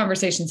couple of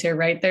conversations here,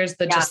 right? There's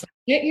just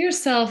get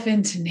yourself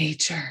into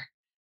nature.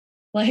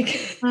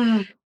 Like,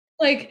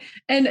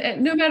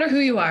 and no matter who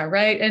you are,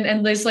 right?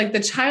 And there's like the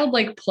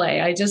childlike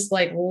play. I just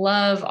like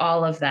love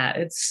all of that.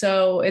 It's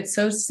so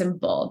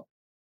simple.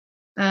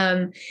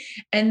 And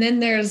then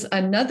there's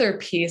another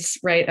piece,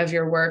 right, of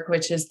your work,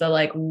 which is the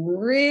like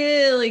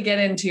really get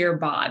into your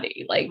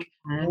body, like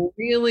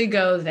really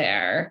go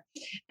there.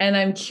 And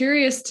I'm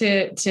curious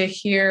to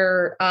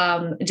hear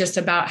just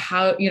about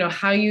how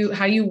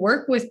you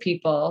work with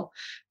people,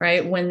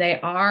 right, when they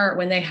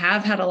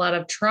have had a lot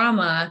of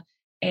trauma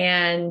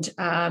And,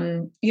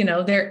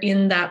 they're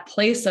in that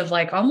place of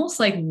like, almost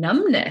like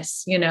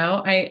numbness,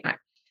 I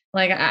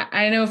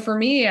know for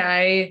me,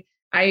 I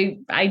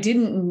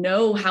didn't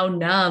know how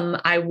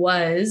numb I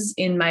was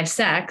in my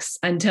sex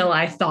until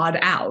I thawed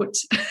out.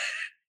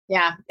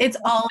 Yeah. It's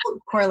all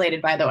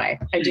correlated, by the way.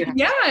 I do.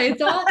 Yeah.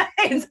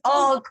 It's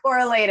all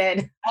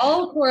correlated.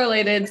 All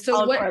correlated.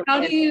 So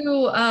how do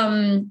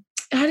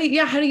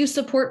you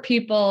support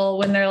people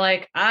when they're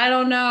like, I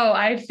don't know,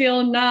 I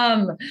feel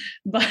numb,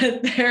 but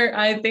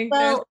I think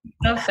there's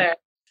stuff there.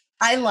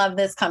 I love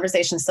this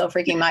conversation so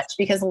freaking much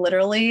because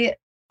literally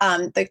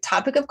the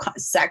topic of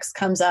sex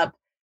comes up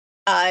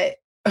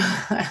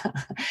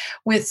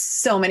with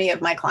so many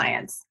of my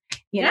clients.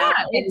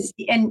 It's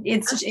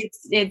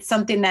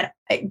something that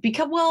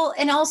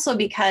and also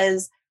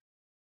because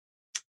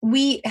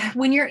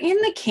when you're in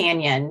the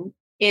canyon,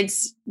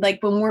 it's like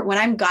when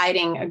I'm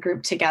guiding a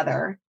group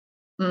together,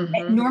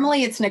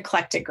 normally it's an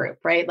eclectic group,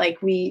 right?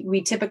 Like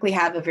we typically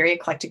have a very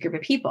eclectic group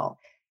of people.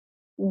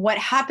 What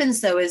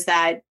happens though is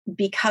that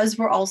because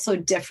we're all so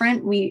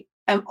different, we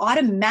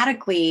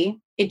automatically,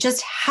 it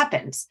just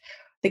happens.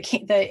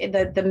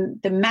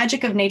 The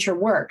magic of nature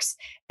works,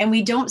 and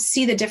we don't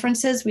see the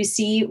differences. We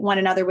see one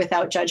another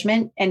without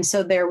judgment. And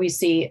so there we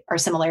see our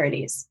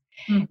similarities.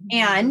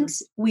 And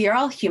we are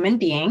all human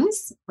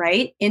beings,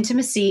 right?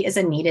 Intimacy is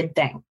a needed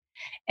thing.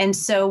 And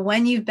so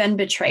when you've been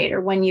betrayed,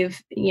 or when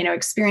you've,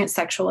 experienced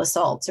sexual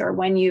assault, or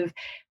when you've,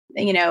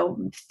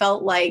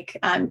 felt like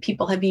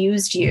people have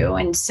used you,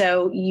 and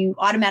so you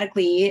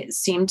automatically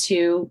seem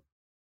to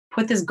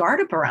put this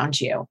guard up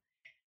around you.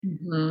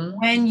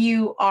 When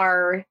you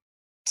are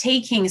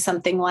taking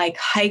something like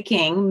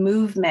hiking,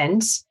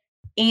 movement,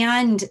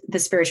 and the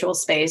spiritual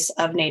space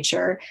of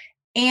nature,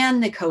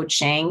 and the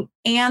coaching,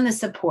 and the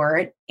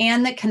support,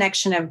 and the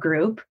connection of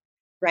group,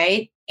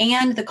 right?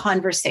 And the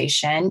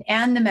conversation,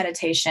 and the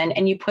meditation,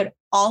 and you put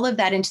all of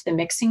that into the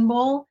mixing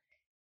bowl,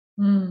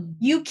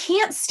 you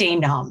can't stay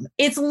numb.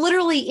 It's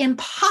literally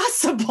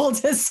impossible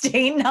to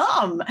stay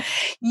numb.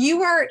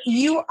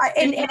 And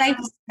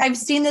I've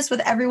seen this with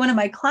every one of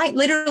my clients,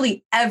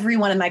 literally every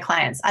one of my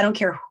clients. I don't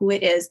care who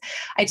it is.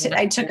 I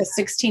took a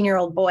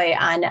 16-year-old boy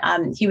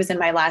on, he was in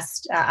my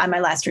last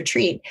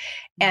retreat,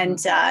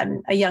 and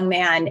a young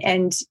man.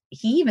 And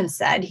he even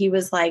said, he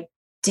was like,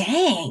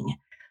 dang,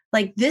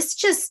 like this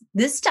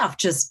stuff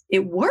just,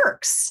 it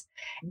works.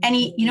 And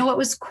what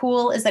was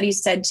cool is that he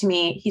said to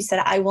me, he said,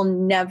 I will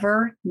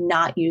never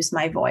not use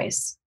my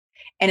voice.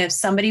 And if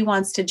somebody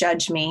wants to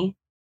judge me,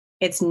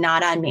 it's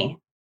not on me.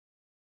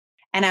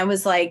 And I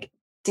was like,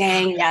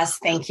 dang, yes,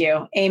 thank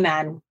you.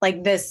 Amen.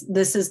 Like this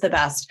is the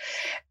best.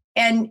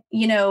 And,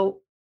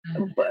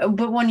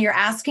 but when you're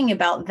asking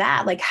about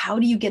that, like, how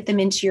do you get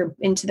them into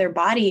their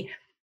body?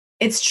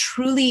 It's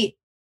truly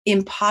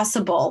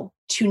impossible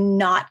to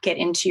not get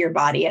into your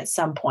body at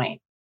some point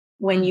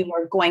when you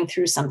are going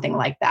through something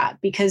like that,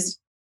 because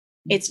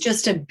it's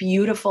just a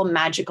beautiful,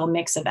 magical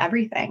mix of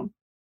everything.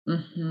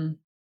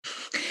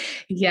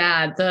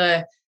 Yeah.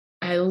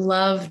 I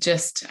love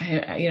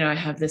I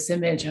have this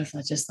image of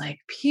just like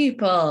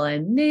people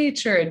and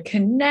nature and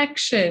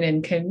connection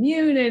and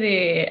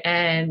community.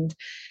 And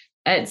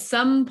at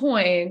some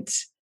point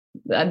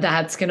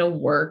that's going to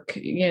work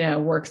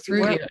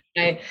through you.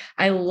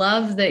 I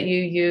love that you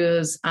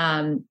use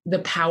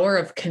the power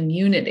of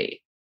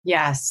community.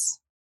 Yes.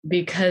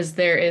 Because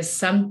there is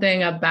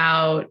something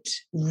about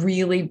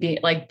really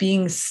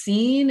being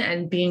seen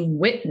and being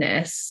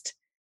witnessed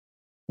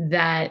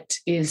that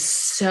is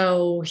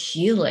so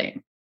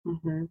healing.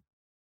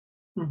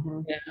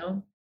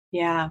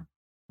 Yeah,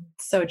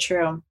 so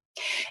true.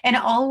 And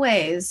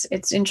always,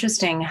 it's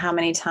interesting how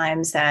many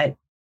times that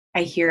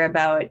I hear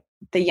about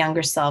the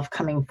younger self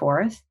coming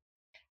forth,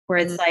 where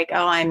it's like,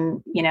 oh,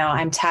 I'm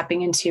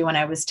tapping into when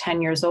I was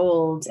 10 years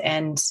old,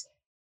 and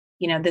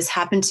this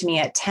happened to me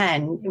at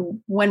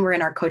 10. When we're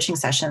in our coaching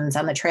sessions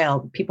on the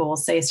trail, people will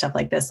say stuff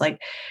like this, like,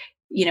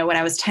 when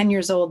I was 10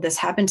 years old, this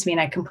happened to me,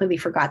 and I completely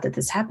forgot that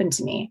this happened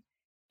to me.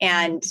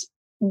 And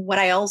what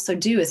I also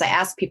do is I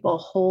ask people,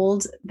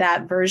 hold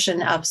that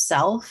version of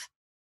self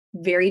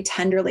very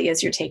tenderly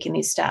as you're taking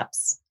these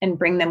steps, and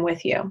bring them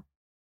with you.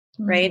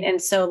 Right.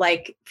 And so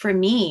like for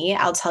me,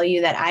 I'll tell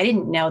you that I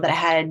didn't know that I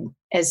had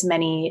as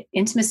many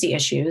intimacy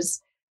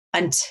issues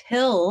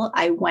until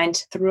I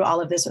went through all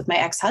of this with my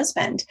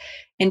ex-husband.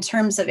 In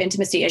terms of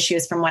intimacy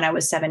issues from when I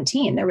was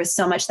 17, there was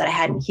so much that I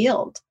hadn't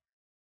healed,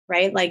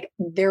 right? Like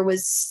there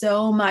was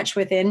so much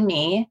within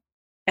me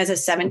as a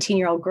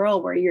 17-year-old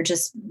girl where you're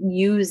just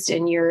used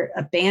and you're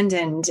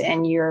abandoned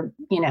and you're,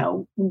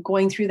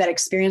 going through that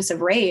experience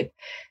of rape.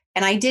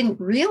 And I didn't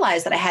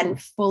realize that I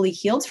hadn't fully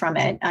healed from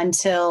it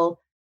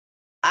until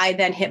I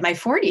then hit my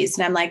 40s.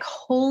 And I'm like,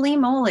 holy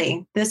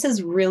moly, this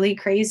is really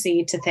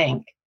crazy to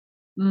think.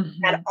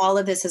 That all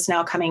of this is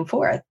now coming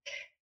forth.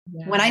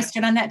 Yeah. When I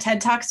stood on that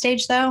TED Talk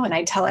stage, though, and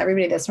I tell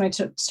everybody this, when I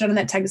stood on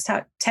that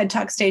TED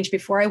Talk stage,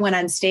 before I went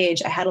on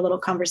stage, I had a little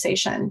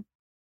conversation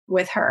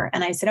with her.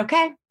 And I said,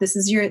 okay, this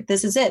is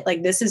it.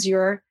 Like, this is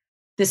your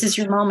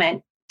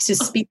moment to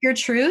speak your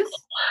truth.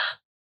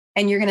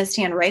 And you're going to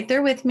stand right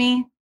there with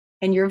me.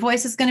 and your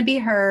voice is going to be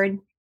heard.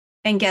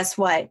 And guess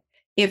what?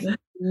 If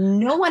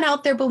no one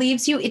out there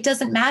believes you, it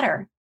doesn't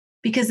matter,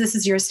 because this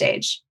is your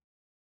stage.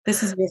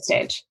 This is your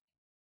stage.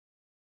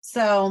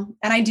 So,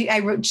 and I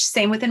wrote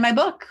same within my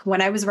book.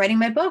 When I was writing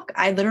my book,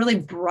 I literally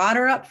brought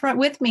her up front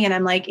with me, and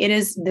I'm like,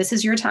 this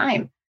is your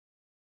time,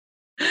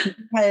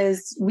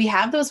 because we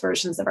have those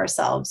versions of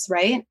ourselves,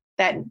 right?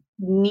 That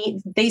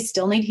they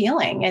still need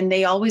healing, and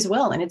they always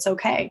will. And it's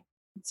okay.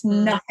 It's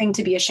nothing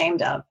to be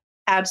ashamed of.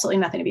 Absolutely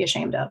nothing to be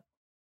ashamed of.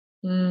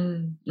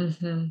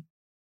 Mm-hmm.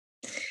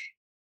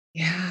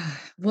 Yeah.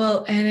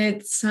 Well, and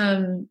it's,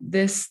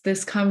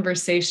 this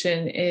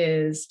conversation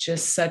is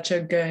just such a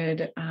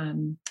good,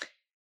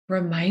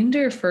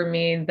 reminder for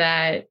me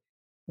that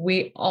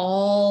we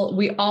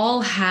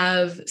all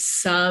have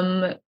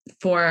some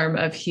form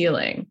of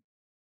healing.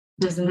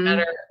 Doesn't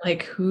matter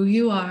like who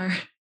you are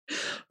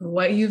or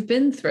what you've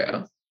been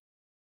through.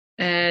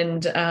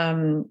 And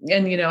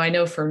I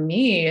know for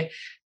me,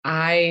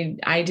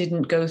 I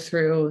didn't go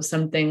through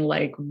something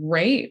like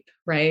rape,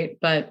 right?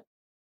 But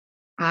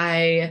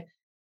I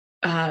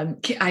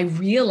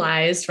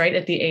realized right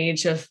at the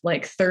age of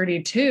like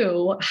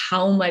 32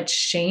 how much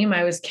shame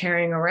I was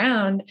carrying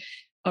around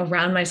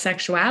my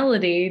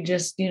sexuality,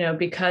 just,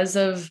 because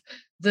of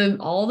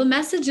all the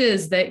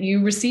messages that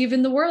you receive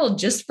in the world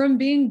just from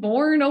being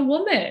born a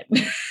woman.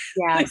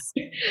 Yes.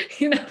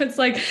 It's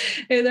like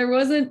there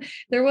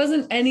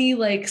wasn't any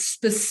like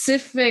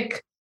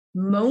specific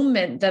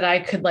moment that I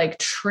could like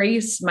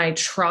trace my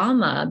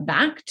trauma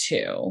back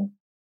to.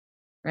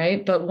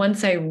 Right. But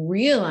once I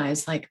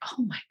realized like,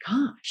 oh my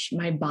gosh,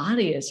 my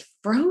body is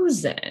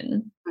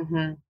frozen.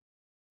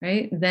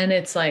 Right. Then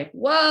it's like,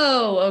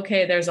 whoa,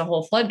 okay, there's a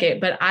whole floodgate.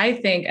 But I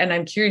think, and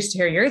I'm curious to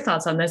hear your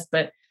thoughts on this,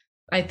 but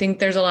I think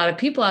there's a lot of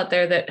people out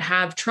there that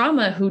have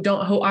trauma who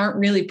aren't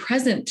really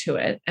present to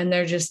it. And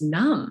they're just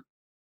numb.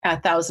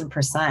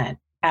 1,000%.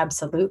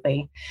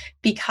 Absolutely.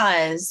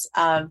 Because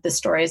of the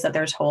stories that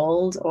they're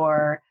told,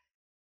 or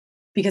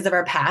because of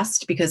our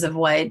past, because of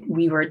what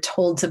we were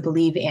told to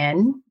believe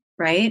in.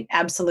 Right.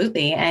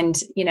 Absolutely. And,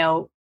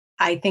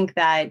 I think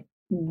that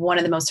one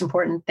of the most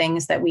important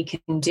things that we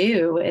can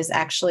do is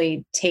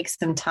actually take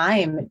some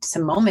time,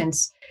 some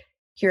moments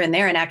here and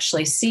there, and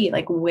actually see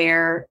like,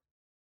 where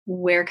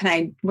can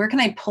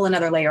I pull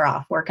another layer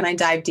off? Where can I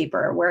dive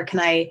deeper? Where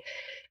can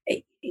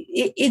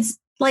it's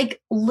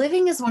like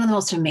living is one of the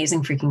most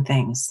amazing freaking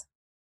things.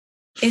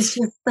 It's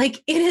just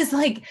like, it is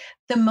like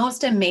the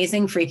most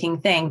amazing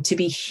freaking thing to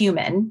be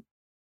human.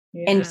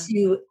 Yeah. And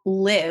to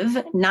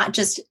live, not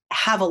just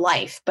have a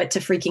life, but to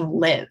freaking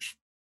live.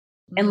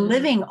 And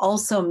living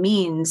also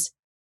means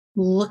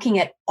looking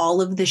at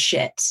all of the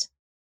shit,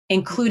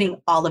 including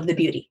all of the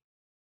beauty,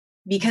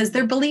 because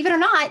there, believe it or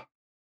not,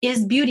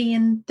 is beauty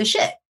in the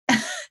shit.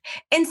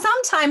 And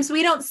sometimes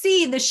we don't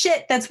see the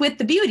shit that's with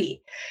the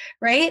beauty.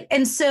 Right.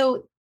 And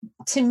so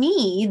to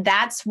me,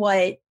 that's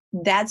what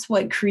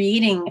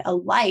creating a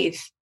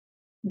life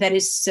that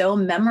is so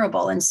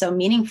memorable and so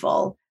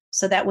meaningful,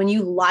 so that when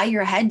you lie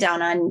your head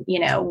down on,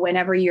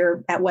 whenever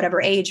you're at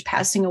whatever age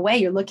passing away,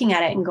 you're looking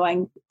at it and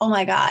going, oh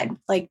my God,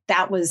 like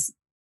that was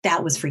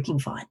freaking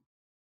fun.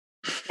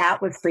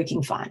 That was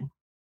freaking fun.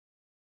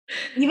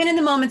 Even in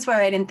the moments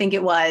where I didn't think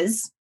it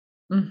was,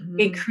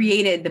 it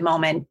created the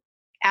moment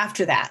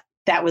after that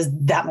was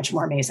that much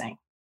more amazing.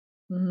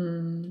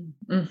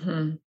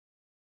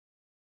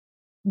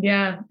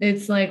 Yeah.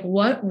 It's like,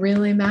 what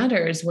really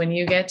matters when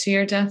you get to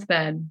your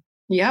deathbed?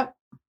 Yep.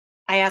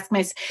 I ask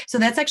myself, so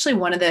that's actually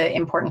one of the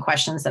important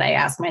questions that I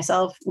ask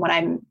myself when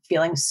I'm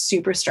feeling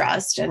super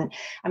stressed. And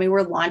I mean,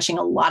 we're launching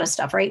a lot of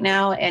stuff right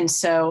now. And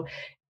so,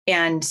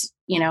 and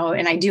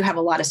I do have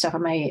a lot of stuff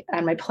on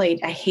my plate.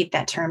 I hate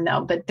that term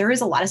though, but there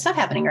is a lot of stuff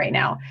happening right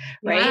now,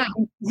 right? Yeah.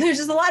 There's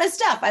just a lot of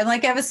stuff. I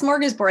have a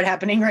smorgasbord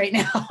happening right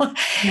now.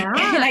 Yeah.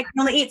 And I can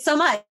only eat so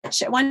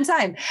much at one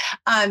time.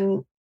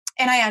 And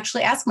I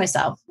actually ask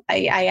myself,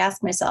 I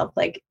ask myself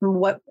like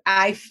what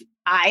I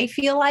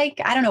feel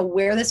like, I don't know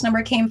where this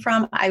number came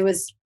from. I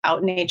was out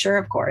in nature,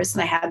 of course,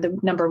 and I had the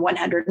number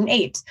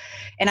 108.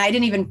 And I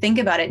didn't even think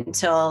about it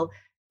until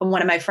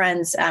one of my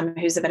friends,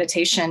 who's a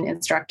meditation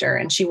instructor,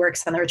 and she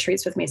works on the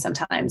retreats with me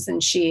sometimes.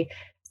 And she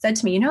said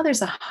to me,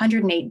 there's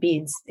 108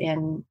 beads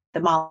in the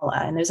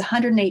mala, and there's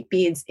 108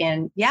 beads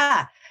in,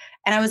 yeah.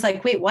 And I was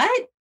like, wait,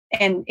 what?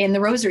 And in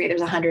the rosary, there's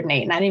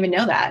 108. And I didn't even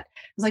know that. I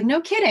was like, no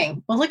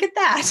kidding. Well, look at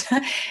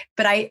that.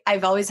 But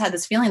I've always had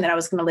this feeling that I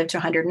was going to live to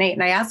 108.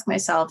 And I asked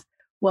myself,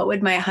 what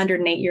would my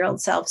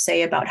 108-year-old self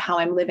say about how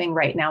I'm living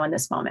right now in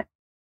this moment?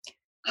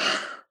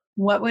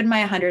 What would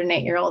my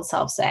 108-year-old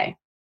self say?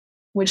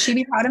 Would she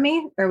be proud of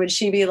me? Or would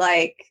she be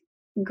like,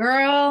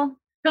 girl,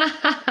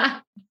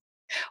 why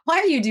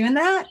are you doing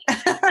that?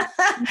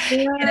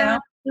 Yeah.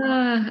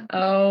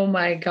 Oh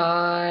my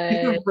God.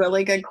 It's a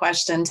really good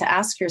question to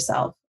ask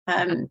yourself.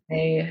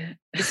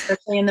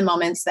 Especially in the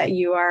moments that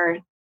you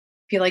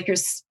feel like you're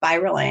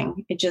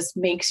spiraling. It just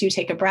makes you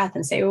take a breath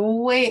and say,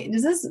 wait,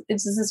 does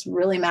this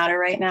really matter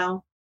right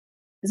now?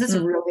 Is this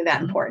really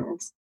that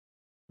important?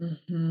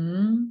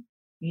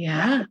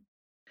 Yeah.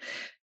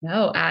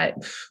 No,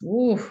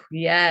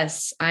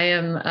 yes, I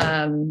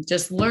am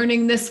just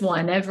learning this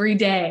one every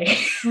day.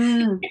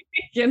 Mm.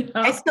 I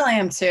know, still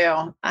am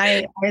too.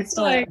 I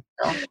still am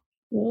like, too.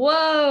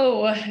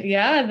 whoa.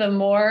 Yeah. The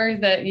more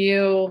that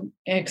you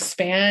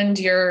expand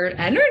your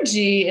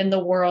energy in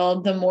the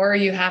world, the more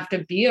you have to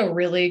be a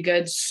really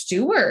good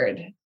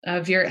steward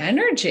of your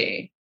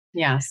energy.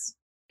 Yes.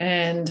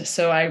 And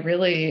so I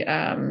really,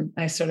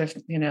 I sort of,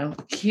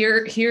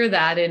 hear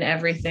that in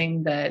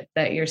everything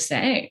that you're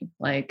saying.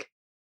 Like,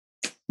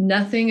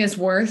 nothing is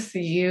worth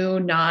you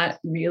not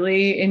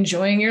really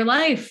enjoying your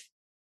life.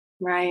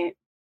 Right.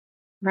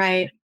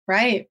 Right.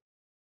 Right.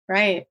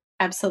 Right.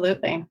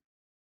 Absolutely.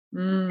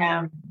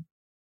 Yeah.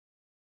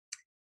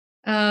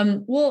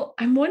 Mm. Well,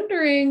 I'm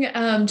wondering,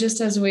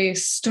 just as we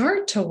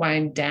start to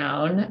wind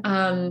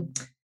down,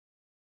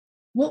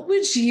 what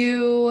would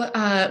you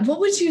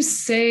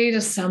say to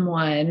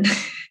someone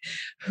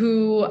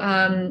who,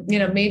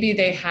 maybe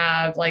they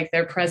have like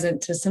they're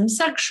present to some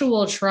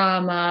sexual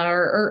trauma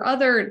or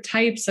other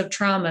types of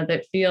trauma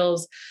that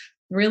feels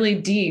really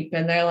deep,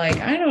 and they're like,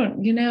 I don't,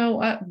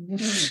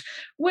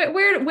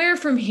 where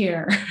from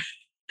here?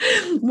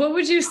 What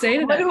would you say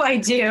to What them? do I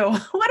do? What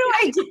do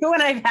I do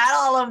when I've had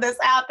all of this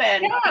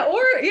happen?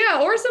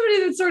 Or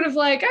somebody that's sort of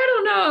like, I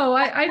don't know,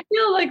 I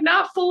feel like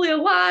not fully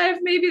alive.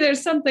 Maybe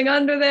there's something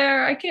under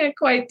there. I can't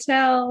quite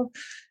tell.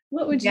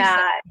 What would you say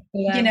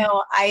Yeah. to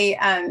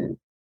them?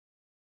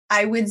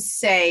 I would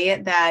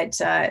say that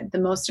the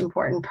most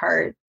important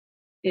part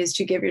is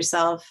to give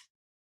yourself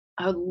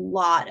a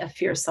lot of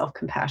fierce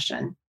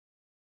self-compassion.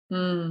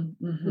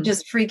 Mm-hmm.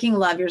 Just freaking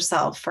love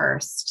yourself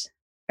first,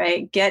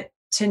 right? Get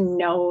to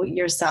know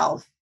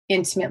yourself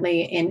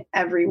intimately in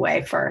every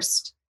way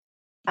first.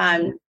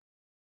 And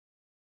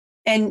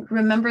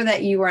remember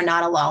that you are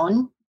not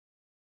alone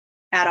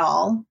at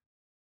all.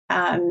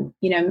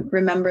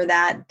 Remember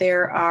that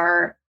there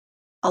are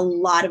a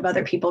lot of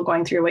other people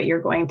going through what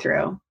you're going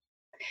through.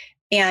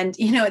 And,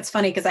 it's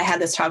funny because I had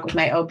this talk with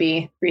my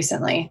OB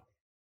recently.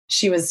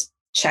 She was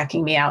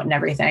checking me out and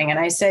everything. And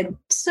I said,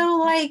 so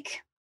like,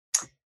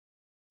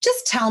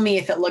 just tell me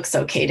if it looks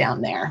okay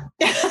down there.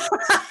 That's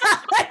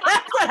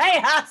what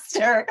I asked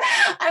her.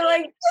 I'm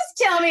like, just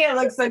tell me it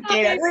looks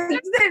okay. Everything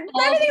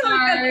looks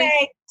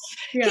okay.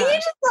 Yeah. Can you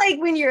just like,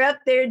 when you're up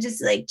there,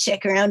 just like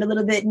check around a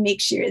little bit and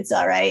make sure it's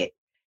all right?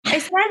 I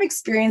said, I've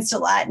experienced a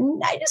lot,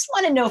 and I just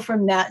want to know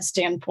from that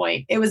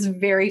standpoint. It was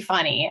very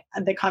funny,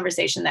 the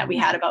conversation that we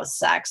had about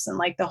sex and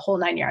like the whole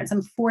 9 yards.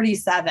 I'm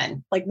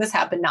 47. Like, this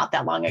happened not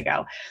that long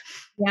ago.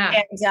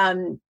 Yeah.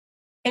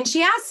 And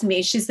she asked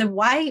me, she said,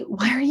 why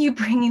are you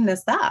bringing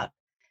this up?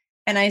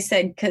 And I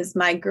said, because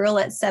my girl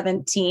at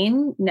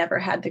 17 never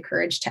had the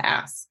courage to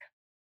ask.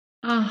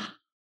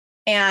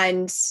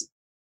 And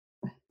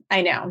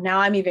I know now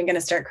I'm even going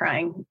to start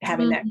crying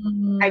having that.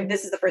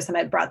 This is the first time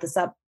I brought this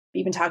up,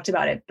 even talked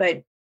about it.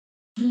 But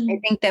I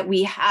think that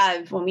we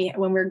have, when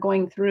we're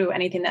going through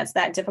anything that's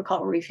that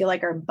difficult, where we feel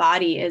like our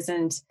body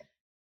isn't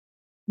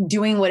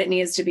doing what it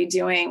needs to be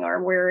doing,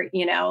 or we're,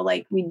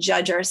 like we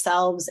judge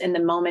ourselves in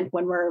the moment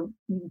when we're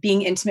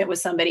being intimate with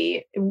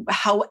somebody,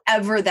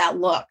 however that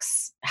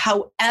looks,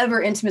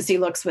 however intimacy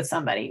looks with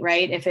somebody,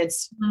 right? If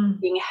it's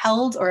being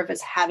held, or if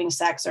it's having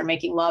sex or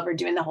making love or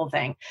doing the whole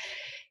thing.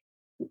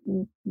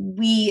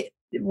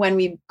 When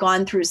we've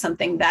gone through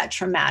something that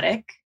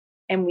traumatic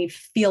and we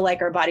feel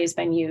like our body's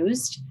been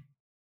used,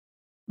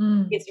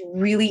 it's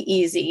really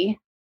easy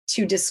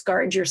to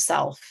discard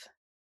yourself,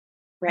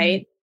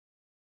 right?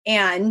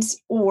 And,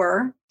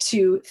 or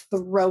to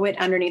throw it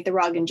underneath the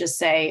rug and just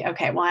say,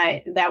 okay,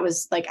 well, that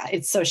was like,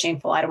 it's so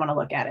shameful, I don't want to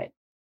look at it.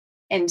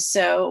 And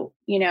so,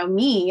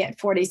 me at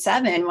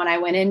 47, when I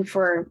went in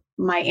for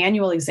my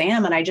annual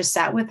exam, and I just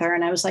sat with her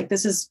and I was like,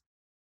 this is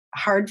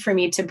hard for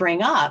me to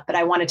bring up, but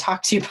I want to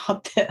talk to you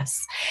about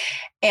this.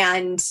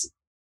 And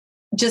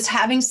just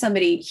having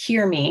somebody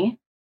hear me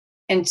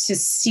and to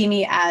see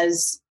me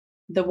as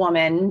the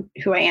woman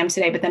who I am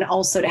today, but then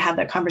also to have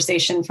that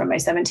conversation from my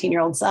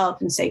 17-year-old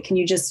self and say, can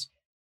you just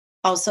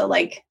also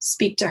like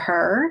speak to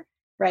her,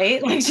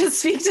 right? Like just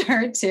speak to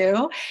her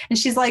too. And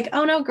she's like,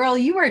 oh no, girl,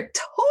 you are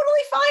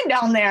totally fine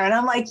down there. And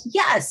I'm like,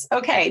 yes.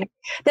 Okay.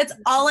 That's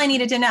all I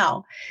needed to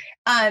know.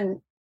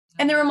 And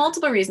there were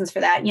multiple reasons for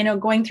that.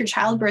 Going through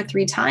childbirth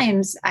 3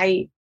 times,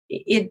 I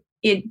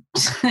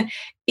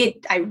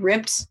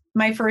ripped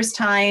my first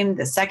time.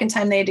 The second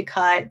time they had to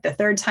cut. The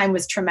third time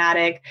was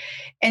traumatic.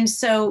 And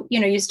so,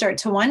 you start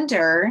to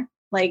wonder,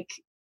 like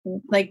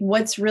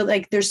what's really,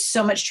 like, there's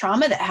so much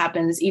trauma that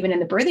happens even in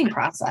the birthing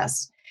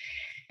process.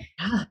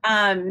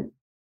 And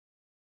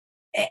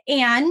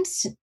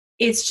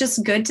it's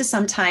just good to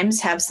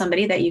sometimes have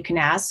somebody that you can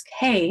ask,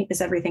 hey,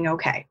 is everything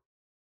okay?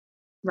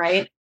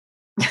 Right?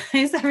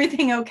 Is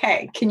everything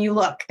okay? Can you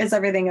look? Is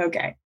everything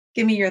okay?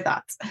 Give me your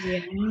thoughts.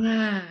 Yeah.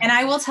 And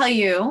I will tell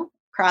you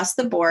across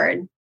the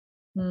board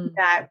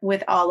that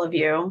with all of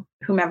you,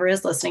 whomever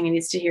is listening and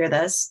needs to hear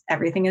this,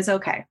 everything is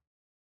okay.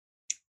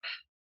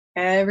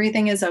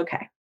 Everything is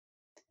okay.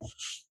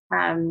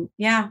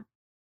 Yeah.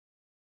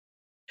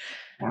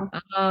 Yeah.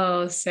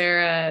 Oh,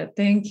 Sarah,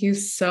 thank you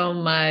so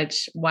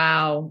much.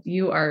 Wow.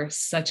 You are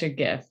such a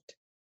gift.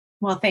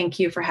 Well, thank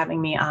you for having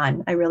me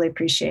on. I really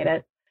appreciate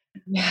it.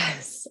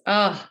 Yes.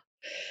 Oh,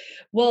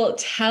 well,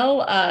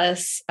 tell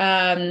us,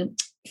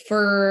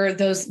 for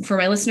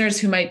my listeners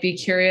who might be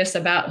curious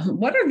about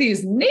what are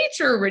these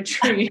nature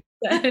retreats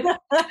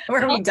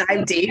Where we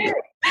dive deep.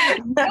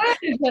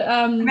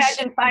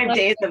 Imagine 5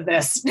 days of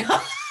this.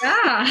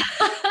 Yeah.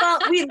 Well,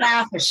 we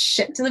laugh a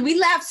shit. We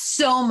laugh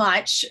so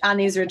much on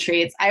these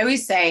retreats. I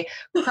always say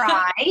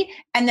cry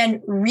and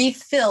then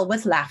refill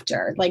with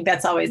laughter. Like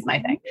that's always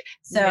my thing.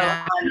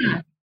 So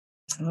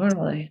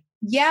totally.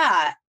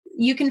 Yeah,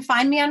 you can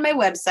find me on my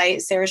website,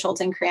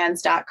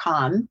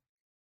 sarahschultencrans.com.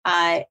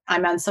 I'm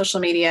on social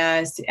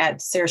media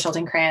at Sarah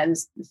Schulten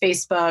Crans,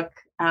 Facebook,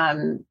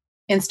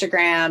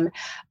 Instagram.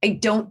 I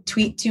don't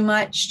tweet too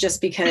much just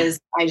because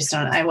I just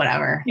don't,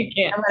 whatever.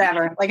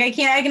 Whatever. Like I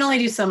can only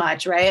do so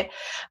much. Right.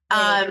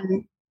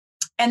 And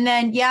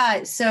then,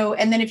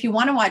 and then if you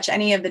want to watch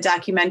any of the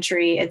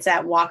documentary, it's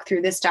at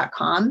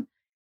walkthroughthis.com.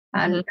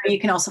 You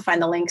can also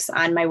find the links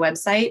on my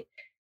website.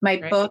 My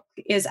book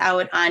is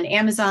out on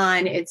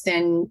Amazon. It's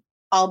in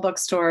all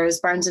bookstores,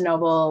 Barnes and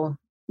Noble,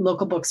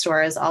 local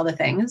bookstores, all the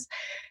things.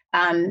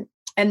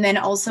 And then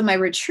also my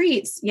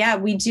retreats. Yeah,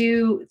 we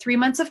do 3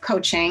 months of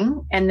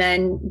coaching, and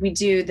then we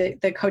do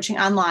the coaching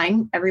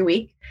online every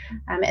week.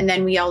 And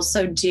then we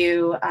also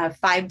do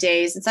 5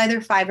 days. It's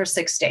either 5 or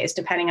 6 days,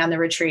 depending on the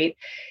retreat,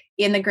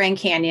 in the Grand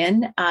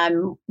Canyon,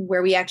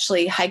 where we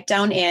actually hike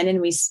down in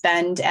and we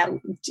spend at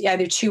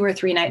either 2 or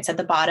 3 nights at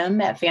the bottom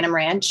at Phantom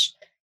Ranch.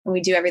 And we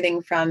do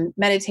everything from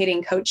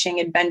meditating, coaching,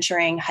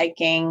 adventuring,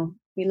 hiking.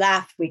 We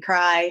laugh, we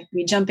cry,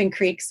 we jump in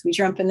creeks, we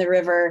jump in the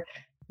river,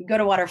 we go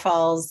to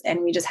waterfalls,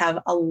 and we just have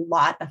a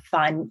lot of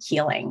fun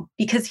healing,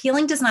 because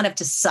healing does not have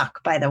to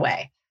suck, by the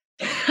way.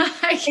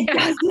 It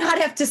does not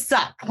have to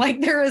suck.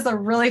 Like there is a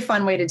really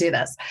fun way to do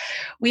this.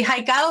 We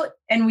hike out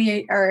and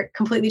we are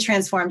completely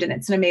transformed, and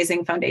it's an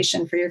amazing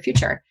foundation for your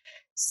future.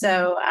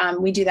 So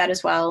we do that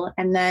as well.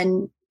 And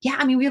then,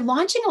 we're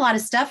launching a lot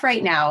of stuff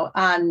right now.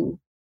 Can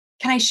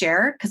I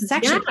share? Because it's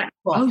actually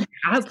cool. Oh,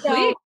 yeah, please.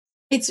 So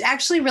it's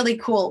actually really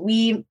cool.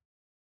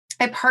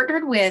 I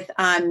partnered with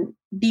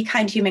Be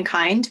Kind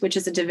Humankind, which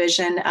is a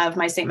division of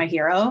My Saint My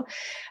Hero.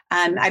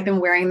 I've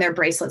been wearing their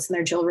bracelets and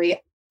their jewelry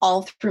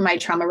all through my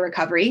trauma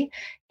recovery.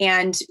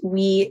 And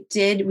we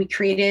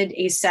created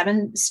a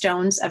 7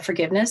 stones of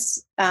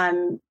forgiveness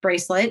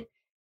bracelet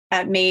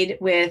made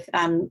with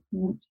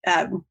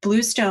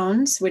blue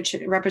stones, which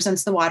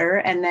represents the water,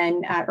 and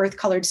then earth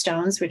colored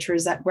stones, which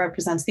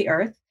represents the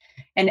earth.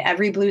 And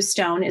every blue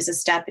stone is a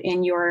step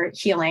in your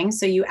healing.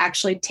 So you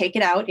actually take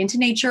it out into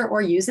nature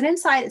or use it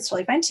inside. It's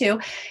totally fine too.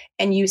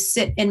 And you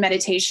sit in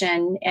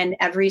meditation, and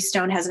every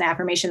stone has an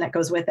affirmation that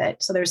goes with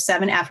it. So there's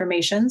 7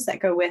 affirmations that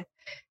go with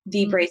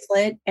the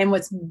bracelet. And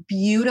what's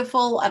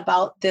beautiful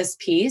about this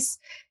piece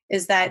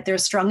is that they're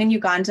strung in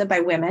Uganda by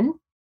women,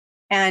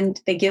 and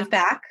they give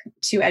back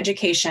to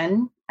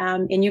education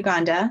in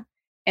Uganda.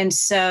 And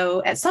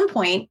so at some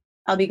point,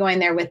 I'll be going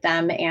there with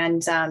them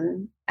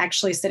and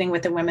actually sitting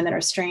with the women that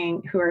are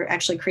who are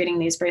actually creating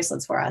these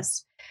bracelets for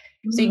us.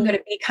 Mm-hmm. So you can go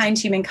to Be Kind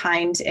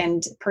Humankind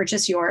and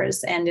purchase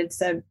yours. And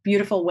it's a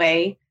beautiful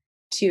way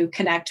to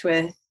connect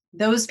with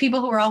those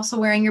people who are also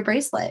wearing your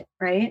bracelet,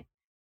 right?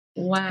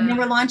 Wow. And then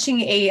we're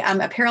launching a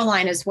apparel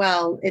line as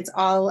well. It's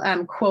all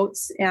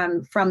quotes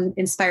from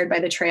Inspired by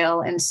the Trail.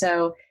 And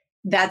so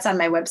that's on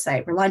my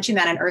website. We're launching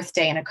that on Earth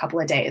Day in a couple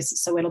of days.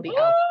 So it'll be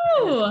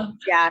out.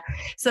 Yeah.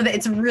 So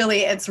it's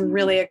really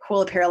a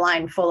cool apparel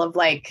line full of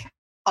like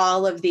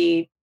all of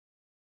the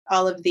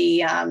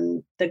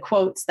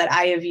quotes that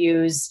I have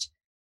used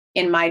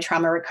in my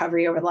trauma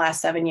recovery over the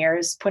last 7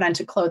 years, put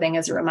onto clothing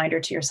as a reminder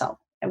to yourself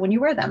and when you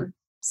wear them.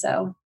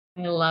 So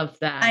I love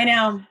that. I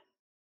know.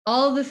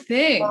 All the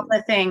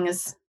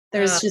things.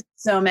 There's just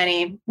so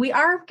many. We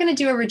are going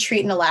to do a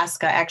retreat in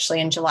Alaska,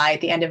 actually, in July, at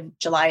the end of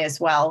July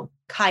as well.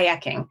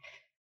 Kayaking.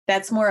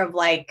 That's more of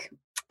like,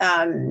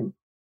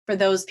 for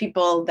those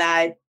people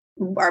that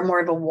are more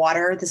of a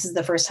water, this is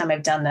the first time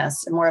I've done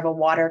this, more of a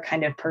water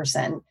kind of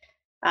person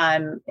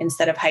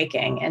instead of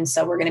hiking. And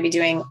so we're going to be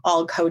doing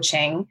all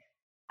coaching,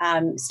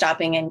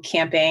 stopping and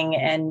camping.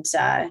 And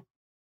I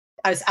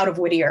was out of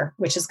Whittier,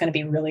 which is going to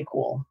be really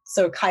cool.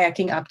 So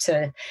kayaking up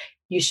to,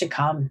 you should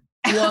come.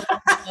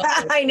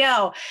 I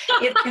know.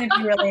 It's going to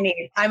be really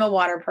neat. I'm a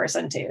water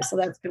person too. So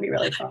that's going to be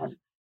really fun.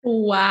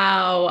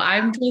 Wow.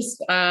 I'm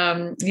just,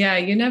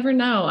 you never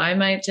know. I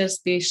might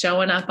just be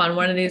showing up on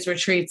one of these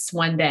retreats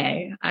one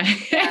day.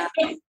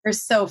 They're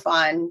so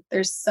fun.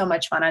 There's so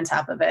much fun on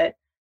top of it.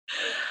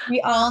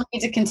 We all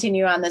need to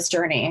continue on this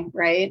journey,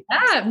 right?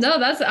 Yeah, no,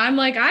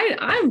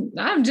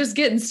 I'm just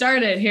getting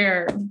started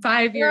here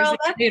 5 years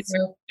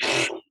later.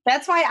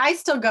 That's why I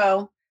still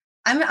go.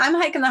 I'm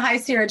hiking the High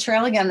Sierra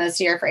Trail again this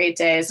year for 8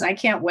 days, and I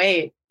can't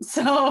wait.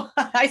 So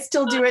I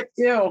still do it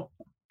too.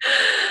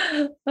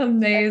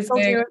 Amazing.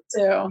 I still do it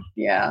too.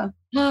 Yeah.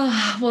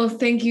 Well,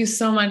 thank you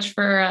so much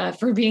for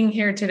being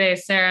here today,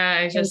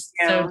 Sarah. I just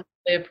so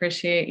really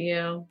appreciate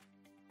you.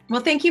 Well,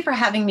 thank you for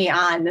having me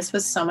on. This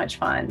was so much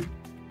fun,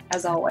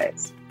 as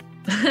always.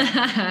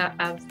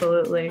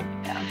 Absolutely.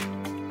 Yeah.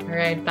 All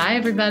right. Bye,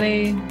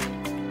 everybody.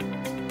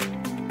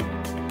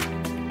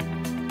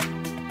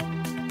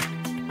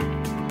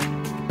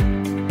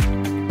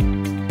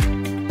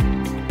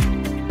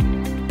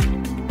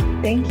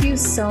 Thank you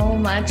so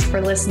much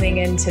for listening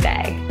in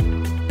today.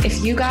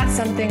 If you got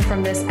something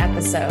from this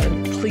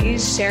episode,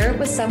 please share it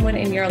with someone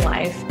in your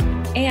life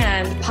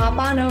and pop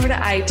on over to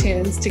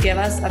iTunes to give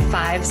us a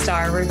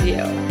 5-star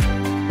review.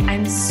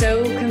 I'm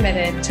so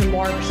committed to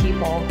more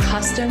people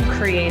custom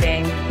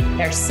creating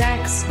their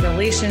sex,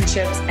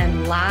 relationships,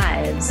 and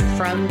lives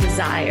from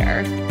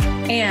desire.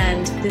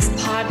 And this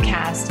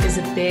podcast is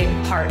a big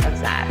part of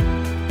that.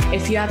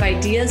 If you have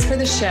ideas for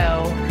the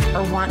show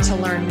or want to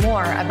learn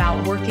more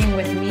about working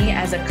with me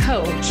as a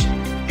coach,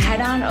 head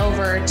on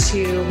over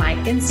to my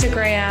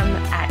Instagram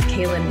at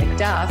Kaylin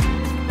McDuff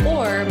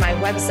or my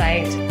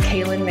website,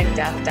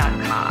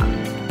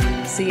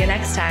 KaylinMcDuff.com. See you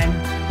next time.